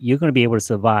 You're gonna be able to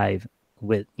survive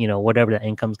with whatever the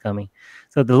income's coming.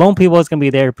 So the loan people is gonna be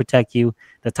there to protect you.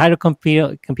 The title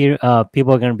computer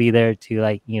people are gonna be there to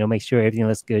like make sure everything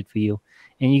looks good for you.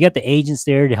 And you got the agents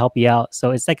there to help you out.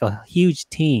 So it's like a huge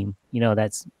team,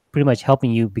 that's pretty much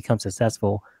helping you become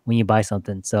successful when you buy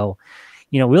something. So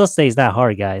real estate is not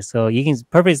hard, guys. So you can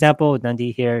perfect example with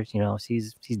Dundee here.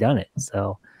 She's done it.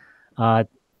 So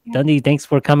Dundee, thanks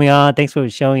for coming on. Thanks for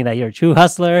showing that you're a true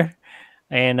hustler.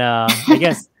 And I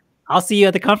guess I'll see you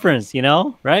at the conference,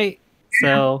 right?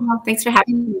 So Well, thanks for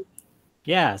having me.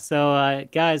 yeah. So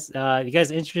guys, if you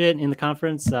guys interested in the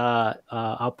conference,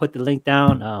 I'll put the link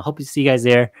down. Hope to see you guys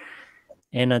there.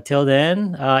 And until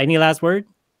then, any last word?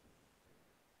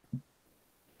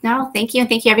 No, thank you. And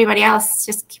thank you, everybody else.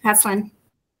 Just keep hustling.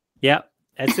 Yeah,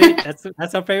 that's it.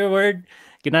 That's our favorite word.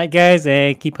 Good night, guys,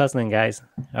 and keep hustling, guys.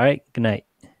 All right. Good night.